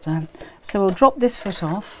close up there. So we'll drop this foot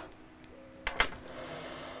off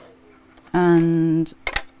and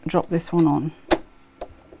drop this one on.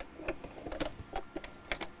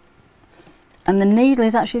 And the needle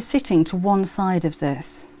is actually sitting to one side of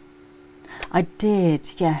this. I did,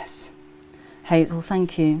 yes. Hazel,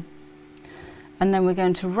 thank you. And then we're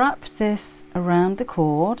going to wrap this around the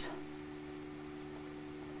cord.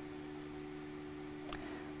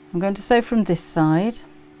 I'm going to sew from this side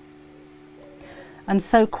and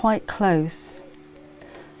sew quite close.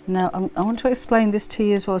 Now I want to explain this to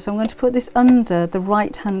you as well, so I'm going to put this under the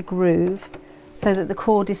right hand groove so that the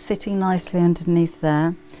cord is sitting nicely underneath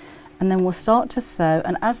there, and then we'll start to sew,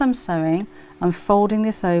 and as I'm sewing I'm folding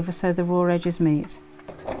this over so the raw edges meet,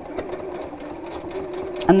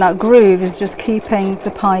 and that groove is just keeping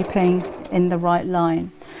the piping in the right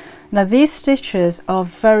line. Now these stitches are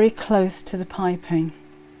very close to the piping,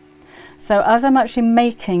 so as I'm actually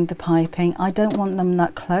making the piping I don't want them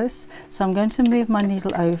that close, so I'm going to move my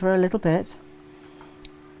needle over a little bit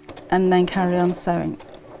and then carry on sewing.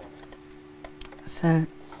 So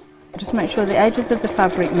just make sure the edges of the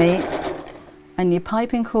fabric meet and your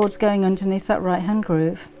piping cord's going underneath that right hand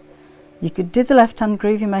groove. You could do the left hand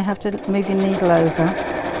groove, you may have to move your needle over,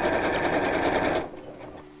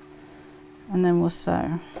 and then we'll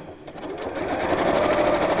sew.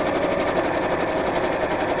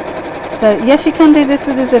 So yes, you can do this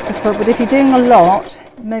with a zipper foot, but if you're doing a lot,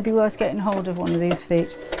 it may be worth getting hold of one of these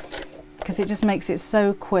feet, because it just makes it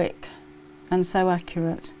so quick and so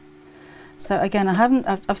accurate. So again,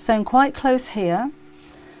 I've sewn quite close here,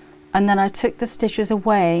 and then I took the stitches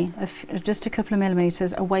away, just a couple of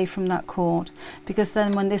millimeters away from that cord, because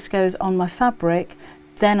then when this goes on my fabric,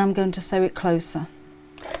 then I'm going to sew it closer.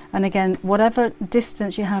 And again, whatever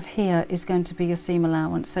distance you have here is going to be your seam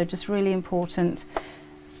allowance, so just really important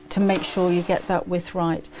to make sure you get that width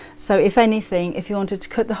right. So if anything, if you wanted to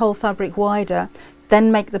cut the whole fabric wider,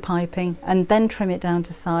 then make the piping and then trim it down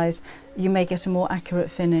to size, you may get a more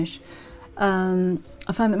accurate finish.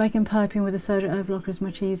 I find that making piping with a sewed overlocker is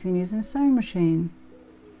much easier than using a sewing machine.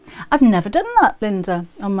 I've never done that, Linda,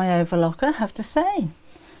 on my overlocker, I have to say.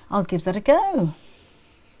 I'll give that a go.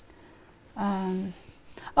 Oh,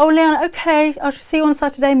 Leanne, okay, I shall see you on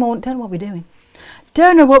Saturday morning. Don't know what we're doing.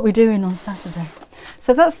 Don't know what we're doing on Saturday.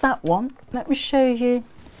 So that's that one. Let me show you.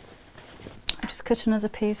 I just cut another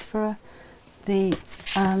piece for the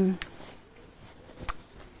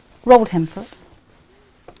rolled hem foot.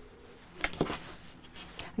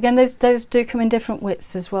 Again, those do come in different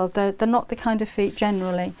widths as well. They're not the kind of feet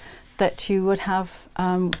generally that you would have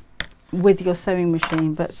with your sewing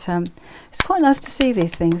machine, but it's quite nice to see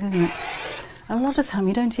these things, isn't it? And a lot of the time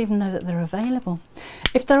you don't even know that they're available.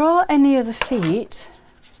 If there are any other feet,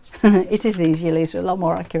 it is easier, Lisa, a lot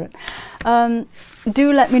more accurate.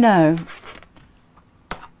 Do let me know.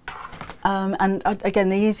 And again,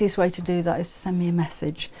 the easiest way to do that is to send me a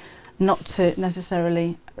message, not to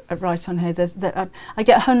necessarily write on here. I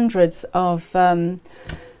get hundreds of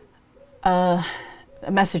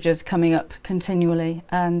messages coming up continually,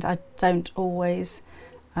 and I don't always.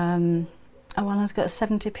 Oh, well, I've got a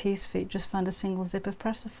 70-piece feet, just found a single zip of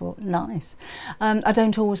presser foot. Nice. I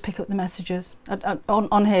don't always pick up the messages.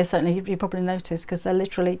 On here, certainly, you probably noticed, because they're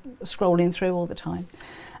literally scrolling through all the time.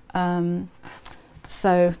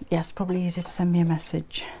 So, yes, probably easier to send me a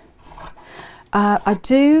message. I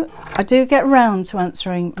do get round to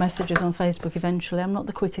answering messages on Facebook eventually. I'm not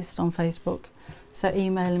the quickest on Facebook, so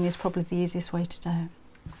emailing me is probably the easiest way to do.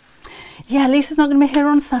 Yeah, Lisa's not going to be here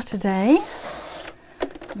on Saturday.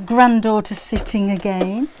 Granddaughter sitting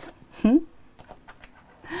again.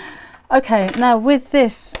 Okay, now with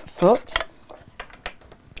this foot,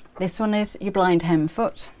 this one is your blind hem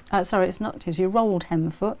foot. Sorry, it's not, it's your rolled hem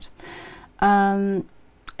foot.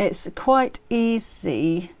 It's quite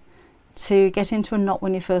easy to get into a knot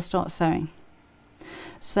when you first start sewing.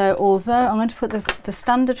 So although I'm going to put the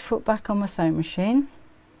standard foot back on my sewing machine,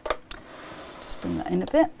 just bring that in a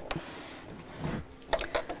bit.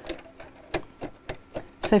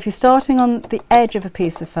 So if you're starting on the edge of a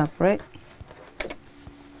piece of fabric,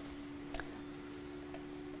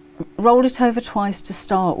 roll it over twice to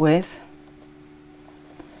start with,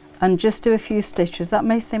 and just do a few stitches. That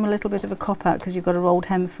may seem a little bit of a cop-out because you've got a rolled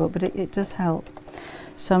hem foot, but it does help.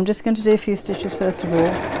 So I'm just going to do a few stitches first of all,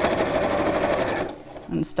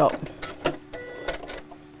 and stop.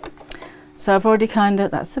 So I've already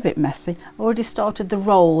that's a bit messy, already started the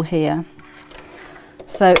roll here.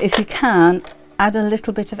 So if you can, add a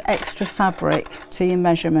little bit of extra fabric to your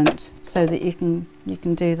measurement so that you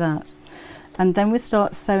can do that. And then we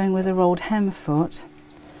start sewing with a rolled hem foot,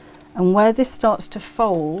 and where this starts to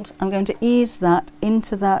fold, I'm going to ease that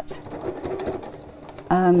into that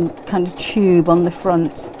kind of tube on the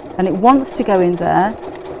front, and it wants to go in there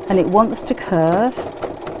and it wants to curve.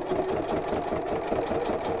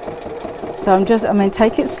 So I'm going to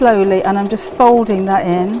take it slowly, and I'm just folding that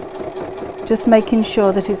in, just making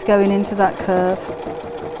sure that it's going into that curve.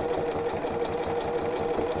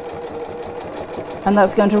 And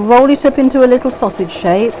that's going to roll it up into a little sausage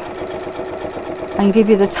shape and give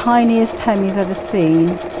you the tiniest hem you've ever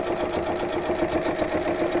seen.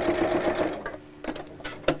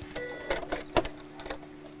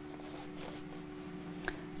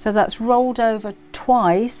 So that's rolled over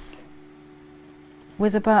twice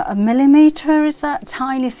with about 1 millimetre, is that?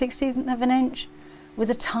 Tiny 1/16 of an inch, with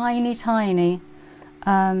a tiny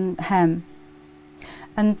hem.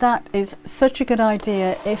 And that is such a good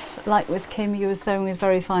idea if, like with Kim, you were sewing with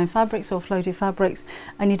very fine fabrics or floaty fabrics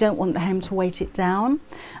and you don't want the hem to weight it down.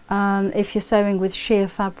 If you're sewing with sheer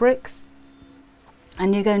fabrics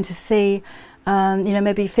and you're going to see You know,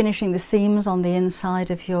 maybe finishing the seams on the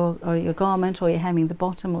inside of your garment, or you're hemming the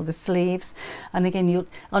bottom or the sleeves. And again, you'll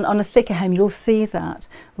on a thicker hem, you'll see that.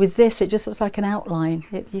 With this, it just looks like an outline.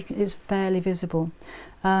 It's barely visible.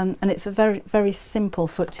 And it's a very, very simple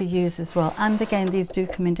foot to use as well. And again, these do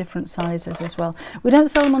come in different sizes as well. We don't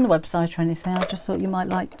sell them on the website or anything. I just thought you might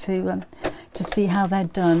like to see how they're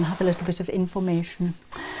done, have a little bit of information.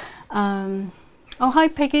 Oh, hi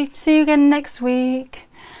Peggy, see you again next week.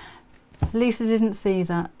 Lisa didn't see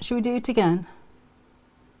that. Should we do it again?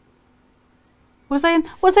 Was I in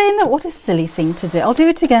that? What a silly thing to do. I'll do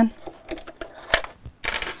it again.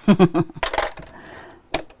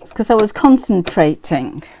 It's because I was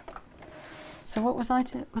concentrating. So what was I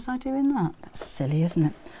doing that? That's silly, isn't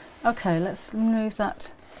it? Okay, let's move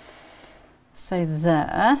that, say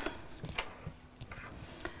there.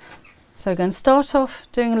 So we're going to start off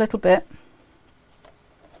doing a little bit.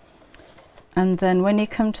 And then when you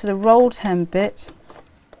come to the rolled hem bit,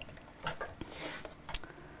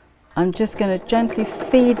 I'm just going to gently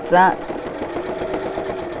feed that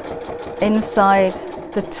inside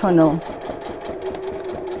the tunnel.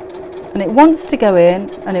 And it wants to go in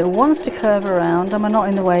and it wants to curve around. Am I not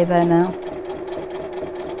in the way there now?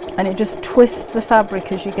 And it just twists the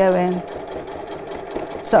fabric as you go in.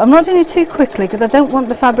 So I'm not doing it too quickly because I don't want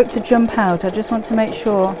the fabric to jump out. I just want to make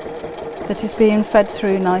sure that it's being fed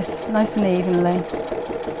through nice and evenly.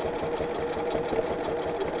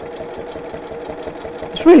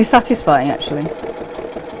 It's really satisfying actually.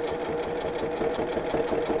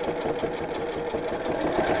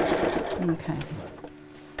 Okay.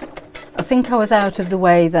 I think I was out of the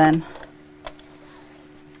way then.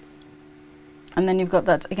 And then you've got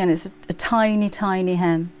that, again, it's a tiny, tiny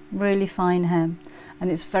hem, really fine hem. And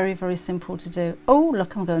it's very, very simple to do. Oh,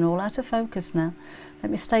 look, I'm going all out of focus now. Let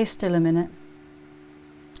me stay still a minute.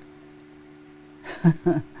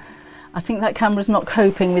 I think that camera's not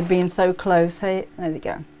coping with being so close. Hey, there we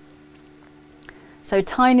go. So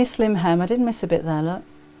tiny, slim hem. I did miss a bit there, look.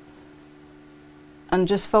 And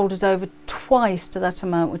just folded over twice to that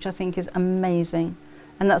amount, which I think is amazing.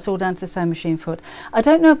 And that's all down to the sewing machine foot. I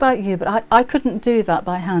don't know about you, but I couldn't do that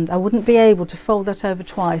by hand. I wouldn't be able to fold that over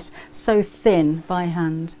twice so thin by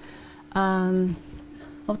hand. Oh,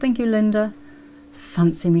 thank you, Linda.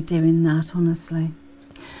 Fancy me doing that, honestly.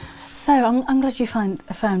 So I'm glad you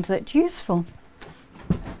found that useful.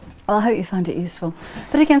 Well, I hope you found it useful.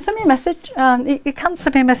 But again, send me a message. You can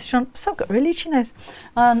send me a message on, so I've got really itchy nose,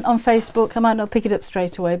 on Facebook. I might not pick it up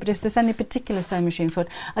straight away, but if there's any particular sewing machine foot,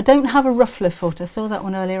 I don't have a ruffler foot. I saw that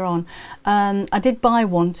one earlier on. I did buy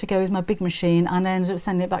one to go with my big machine, and I ended up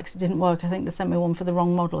sending it back because it didn't work. I think they sent me one for the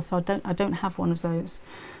wrong model, so I don't have one of those.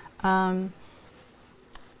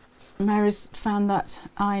 Mary's found that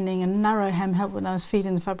ironing a narrow hem helped when I was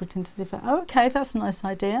feeding the fabric into the fabric. Okay, that's a nice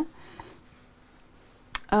idea.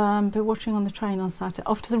 But watching on the train on Saturday,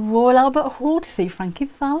 off to the Royal Albert Hall to see Frankie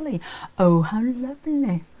Valli. Oh, how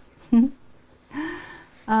lovely.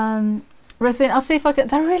 Resin, I'll see if I can,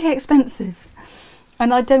 they're really expensive.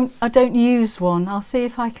 And I don't use one. I'll see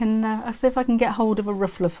if I can get hold of a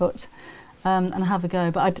ruffler foot and have a go.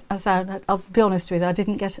 But I'll be honest with you, I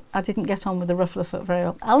didn't get on with the ruffler foot very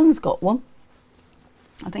well. Alan's got one.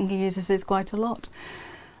 I think he uses his quite a lot.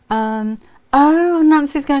 Oh,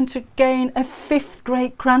 Nancy's going to gain a 5th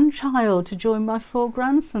great grandchild to join my 4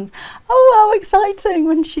 grandsons. Oh, how exciting!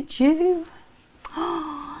 When's she due?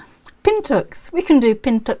 Pintucks. We can do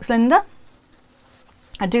pintucks, Linda.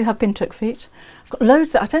 I do have pintuck feet. I've got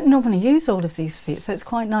loads. I don't normally use all of these feet, so it's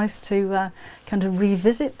quite nice to kind of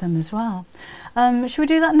revisit them as well. Should we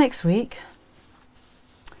do that next week?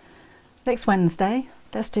 Next Wednesday?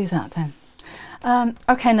 Let's do that then.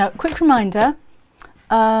 Okay, now, quick reminder.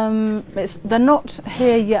 They're not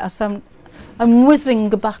here yet, so I'm whizzing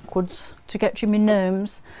backwards to get you my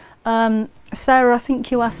names. Sarah, I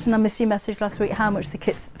think you asked, and I missed your message last week, how much the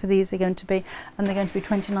kits for these are going to be, and they're going to be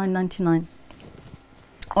 £29.99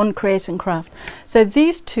 on Create and Craft. So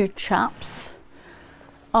these 2 chaps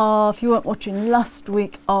are, if you weren't watching last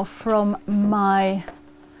week, are from my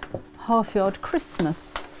Half Yard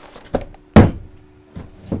Christmas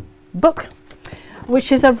book,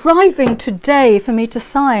 which is arriving today for me to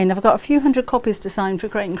sign. I've got a few hundred copies to sign for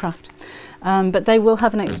Create and Craft, but they will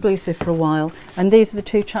have an exclusive for a while. And these are the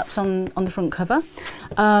 2 chaps on the front cover.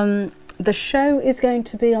 The show is going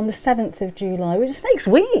to be on the 7th of July, which is next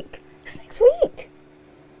week. It's next week.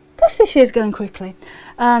 Gosh, this year's going quickly.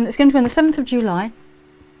 It's going to be on the 7th of July.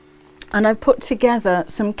 And I've put together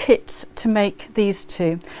some kits to make these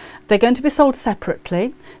 2. They're going to be sold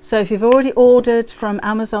separately. So if you've already ordered from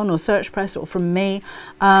Amazon or Search Press or from me,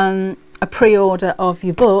 a pre-order of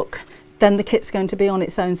your book, then the kit's going to be on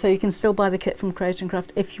its own. So you can still buy the kit from Create and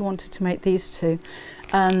Craft if you wanted to make these two.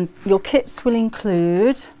 Your kits will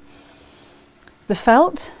include the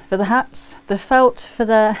felt for the hats, the felt for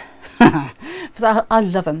the for that, I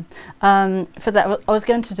love them. For that, I was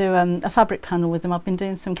going to do a fabric panel with them. I've been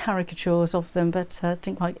doing some caricatures of them, but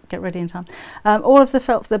didn't quite get ready in time. All of the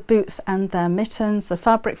felt for the boots and their mittens, the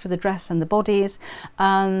fabric for the dress and the bodies,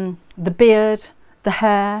 the beard, the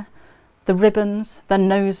hair, the ribbons, the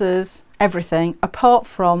noses, everything, apart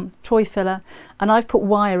from toy filler. And I've put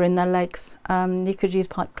wire in their legs. You could use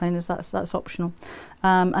pipe cleaners, that's optional.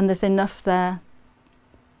 And there's enough there.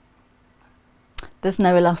 There's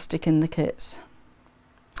no elastic in the kits.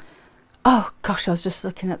 Oh gosh, I was just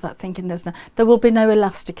looking at that thinking there will be no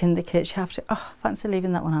elastic in the kits. You have to, fancy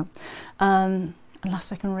leaving that one out.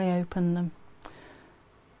 Unless I can reopen them.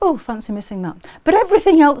 Oh, fancy missing that. But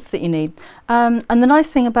everything else that you need. And the nice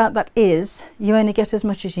thing about that is you only get as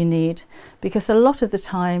much as you need, because a lot of the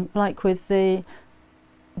time, like with the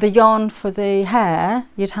yarn for the hair,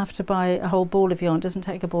 you'd have to buy a whole ball of yarn. It doesn't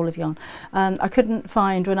take a ball of yarn. I couldn't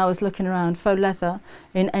find, when I was looking around, faux leather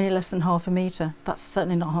in any less than 1/2 metre. That's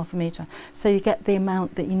certainly not 1/2 metre. So you get the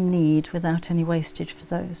amount that you need without any wastage for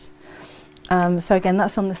those. So again,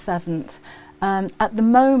 that's on the 7th. At the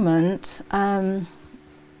moment,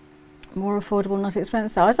 more affordable, not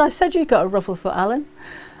expensive. As I said, you got a ruffle foot, Alan.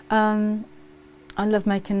 I love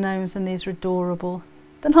making gnomes, and these are adorable.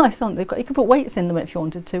 They're nice, aren't they? You can put weights in them if you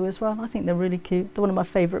wanted to as well. I think they're really cute. They're one of my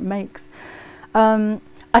favourite makes. I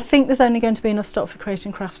think there's only going to be enough stock for Create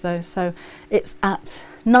and Craft though, so it's at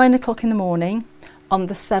 9 o'clock in the morning on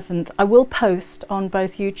the 7th. I will post on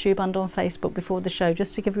both YouTube and on Facebook before the show,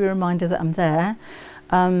 just to give you a reminder that I'm there.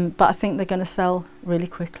 But I think they're going to sell really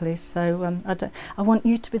quickly, so I want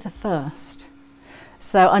you to be the first.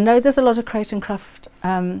 So I know there's a lot of Create and Craft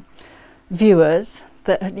viewers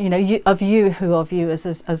that you who are viewers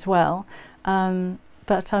as well,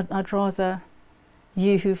 but I'd rather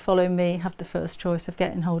you who follow me have the first choice of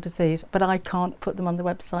getting hold of these. But I can't put them on the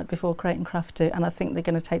website before Create and Craft do, and I think they're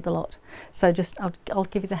going to take the lot. So just I'll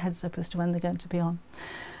give you the heads up as to when they're going to be on.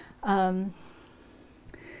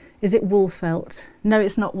 Is it wool felt? No,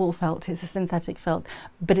 it's not wool felt, it's a synthetic felt,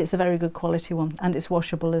 but it's a very good quality one, and it's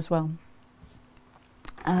washable as well.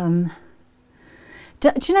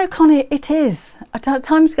 Do you know, Connie, it is.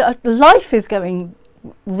 Life is going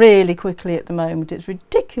really quickly at the moment. It's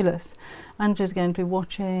ridiculous. Andrew's going to be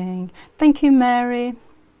watching. Thank you, Mary.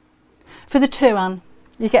 For the 2, Anne.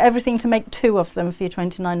 You get everything to make 2 of them for your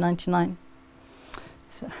 £29.99.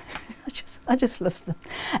 So I just love them.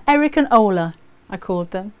 Eric and Ola, I called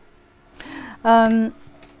them.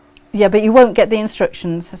 Yeah, but you won't get the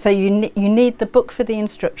instructions. So you need the book for the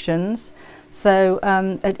instructions. So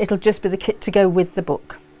it'll just be the kit to go with the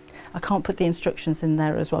book. I can't put the instructions in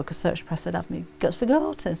there as well, because Search Press would have me guts for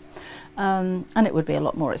garters, and it would be a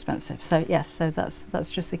lot more expensive. So yes, so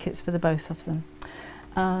that's just the kits for the both of them.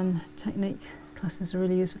 Technique classes are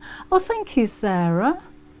really useful. Oh, thank you, Sarah.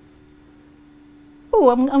 Oh,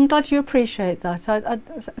 I'm glad you appreciate that.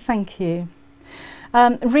 Thank you,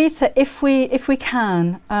 Rita. If we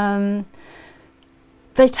can,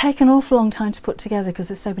 they take an awful long time to put together because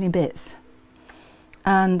there's so many bits.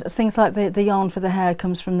 And things like the yarn for the hair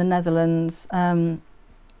comes from the Netherlands, so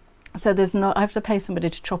there's not, I have to pay somebody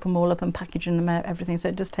to chop them all up and package them out, everything, so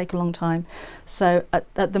it does take a long time. So at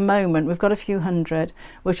the moment we've got a few hundred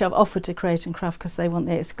which I've offered to Create and Craft because they want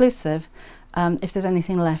the exclusive. If there's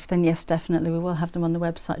anything left, then yes, definitely we will have them on the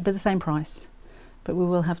website, but the same price, but we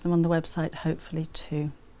will have them on the website hopefully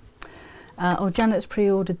too. Oh, Janet's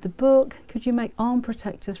pre-ordered the book. Could you make arm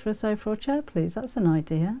protectors for a sofa or chair, please? That's an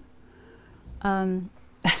idea.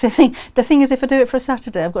 The thing is, if I do it for a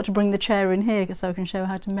Saturday, I've got to bring the chair in here so I can show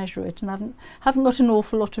how to measure it, and I haven't got an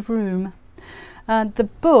awful lot of room. The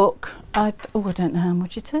book, I don't know how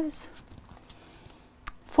much it is.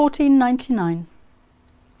 £14.99.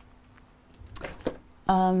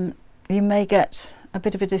 You may get a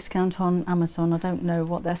bit of a discount on Amazon. I don't know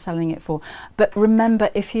what they're selling it for, but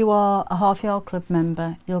remember, if you are a Half Yard Club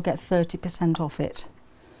member, you'll get 30% off it.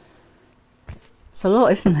 It's a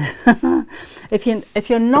lot, isn't it? If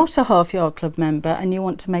you're not a Half Yard Club member and you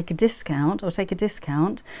want to make a discount or take a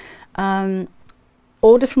discount,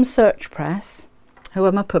 order from Search Press, who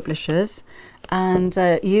are my publishers, and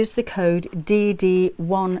use the code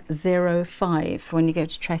DD105 when you go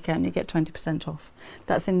to checkout, and you get 20% off.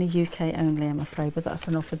 That's in the UK only, I'm afraid, but that's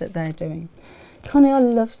an offer that they're doing. Connie, I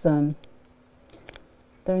love them.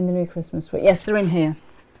 They're in the new Christmas week. Yes, they're in here.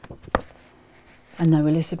 I know,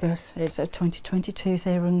 Elizabeth, it's a 2022's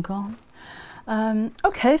here and gone.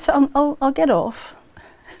 Okay, so I'll get off.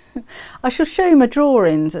 I shall show you my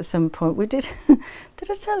drawings at some point. We did, did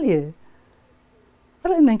I tell you? I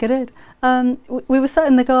don't think I did. We were sat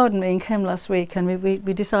in the garden, me and Kim, last week, and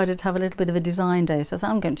we decided to have a little bit of a design day. So I thought,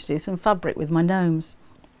 I'm going to do some fabric with my gnomes.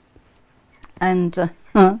 And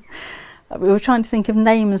we were trying to think of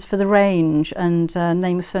names for the range and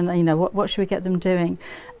names for, you know, what should we get them doing.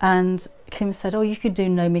 And Kim said, oh, you could do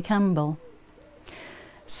Naomi Campbell.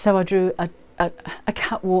 So I drew a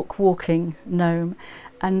catwalk walking gnome.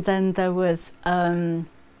 And then there was,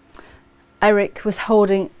 Eric was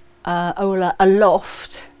holding Ola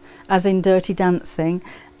aloft, as in Dirty Dancing,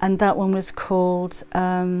 and that one was called,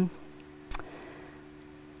 oh,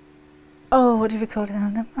 what did we call it?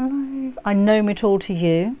 I Gnome It All to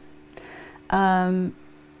You.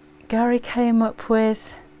 Gary came up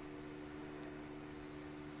with,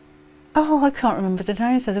 oh, I can't remember the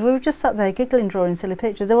names. We were just sat there giggling, drawing silly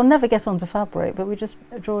pictures. They will never get onto fabric, but we're just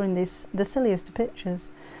drawing the silliest of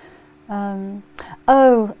pictures.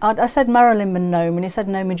 Oh, I said Marilyn Monroe and he said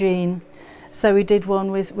Noma Jean. So we did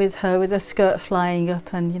one with her with her skirt flying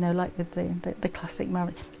up, and, you know, like with the classic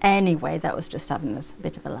Marilyn. Anyway, that was just having us a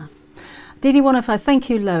bit of a laugh. DD105, thank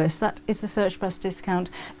you, Lois. That is the Search Press discount.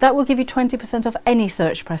 That will give you 20% off any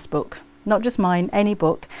Search Press book. Not just mine, any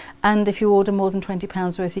book. And if you order more than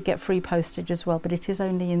 £20 worth, you get free postage as well, but it is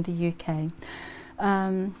only in the UK.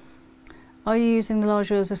 Are you using the large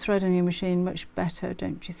reels of thread on your machine? Much better,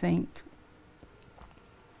 don't you think?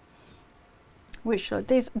 Which are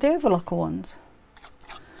these? The overlocker ones.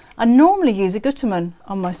 I normally use a Gutermann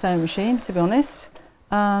on my sewing machine, to be honest.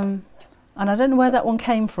 And I don't know where that one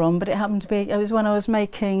came from, but it happened to be, it was when I was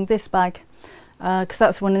making this bag. Because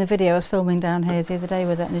that's one in the video I was filming down here the other day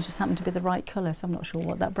with it, and it just happened to be the right colour, so I'm not sure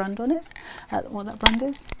what that brand one is. What that brand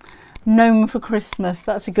is. Gnome for Christmas,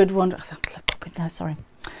 that's a good one. Sorry.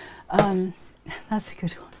 That's a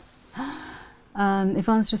good one.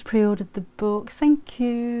 Yvonne's just pre-ordered the book. Thank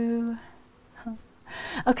you.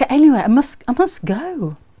 Okay, anyway, I must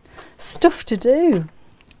go. Stuff to do.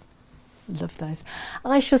 Love those.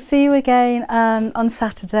 I shall see you again on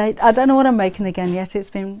Saturday. I don't know what I'm making again yet. It's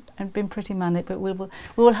been pretty manic, but we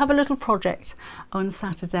will have a little project on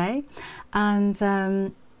Saturday, and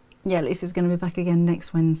yeah, Lisa's going to be back again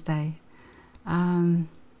next Wednesday. And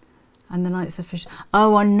the night's official.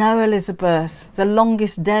 Oh, I know, Elizabeth. The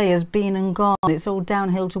longest day has been and gone. It's all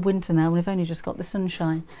downhill to winter now, and we've only just got the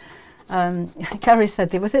sunshine. Gary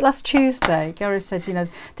said, was it last Tuesday? Gary said, you know,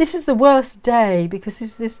 this is the worst day because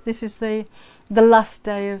this is the last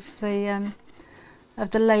day of the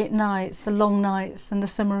late nights, the long nights, and the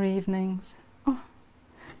summer evenings. Oh,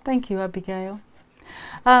 thank you, Abigail.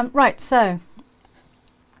 Right, so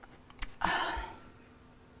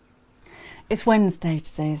it's Wednesday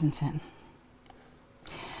today, isn't it?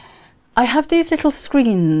 I have these little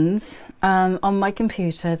screens on my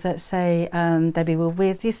computer that say, Debbie will be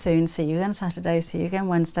with you soon, see you again Saturday, see you again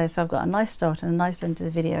Wednesday. So I've got a nice start and a nice end to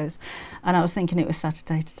the videos. And I was thinking it was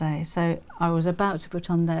Saturday today. So I was about to put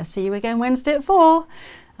on there, see you again Wednesday at 4.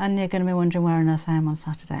 And you're going to be wondering where on earth I am on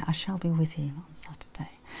Saturday. I shall be with you on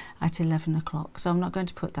Saturday at 11 o'clock. So I'm not going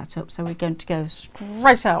to put that up. So we're going to go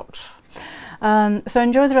straight out. So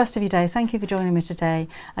enjoy the rest of your day. Thank you for joining me today.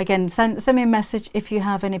 Again, send me a message if you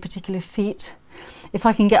have any particular feet. If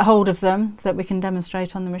I can get hold of them that we can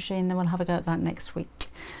demonstrate on the machine, then we'll have a go at that next week,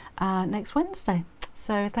 next Wednesday.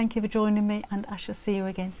 So thank you for joining me, and I shall see you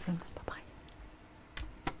again soon.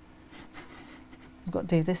 Bye-bye. I've got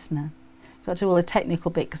to do this now. I've got to do all the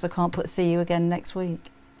technical bit because I can't put see you again next week.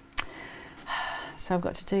 So I've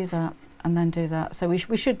got to do that and then do that. So we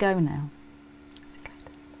should go now.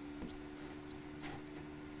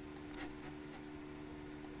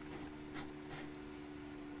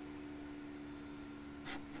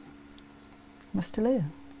 Am I still here?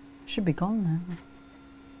 Should be gone now.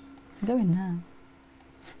 I'm going now.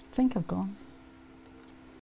 I think I've gone.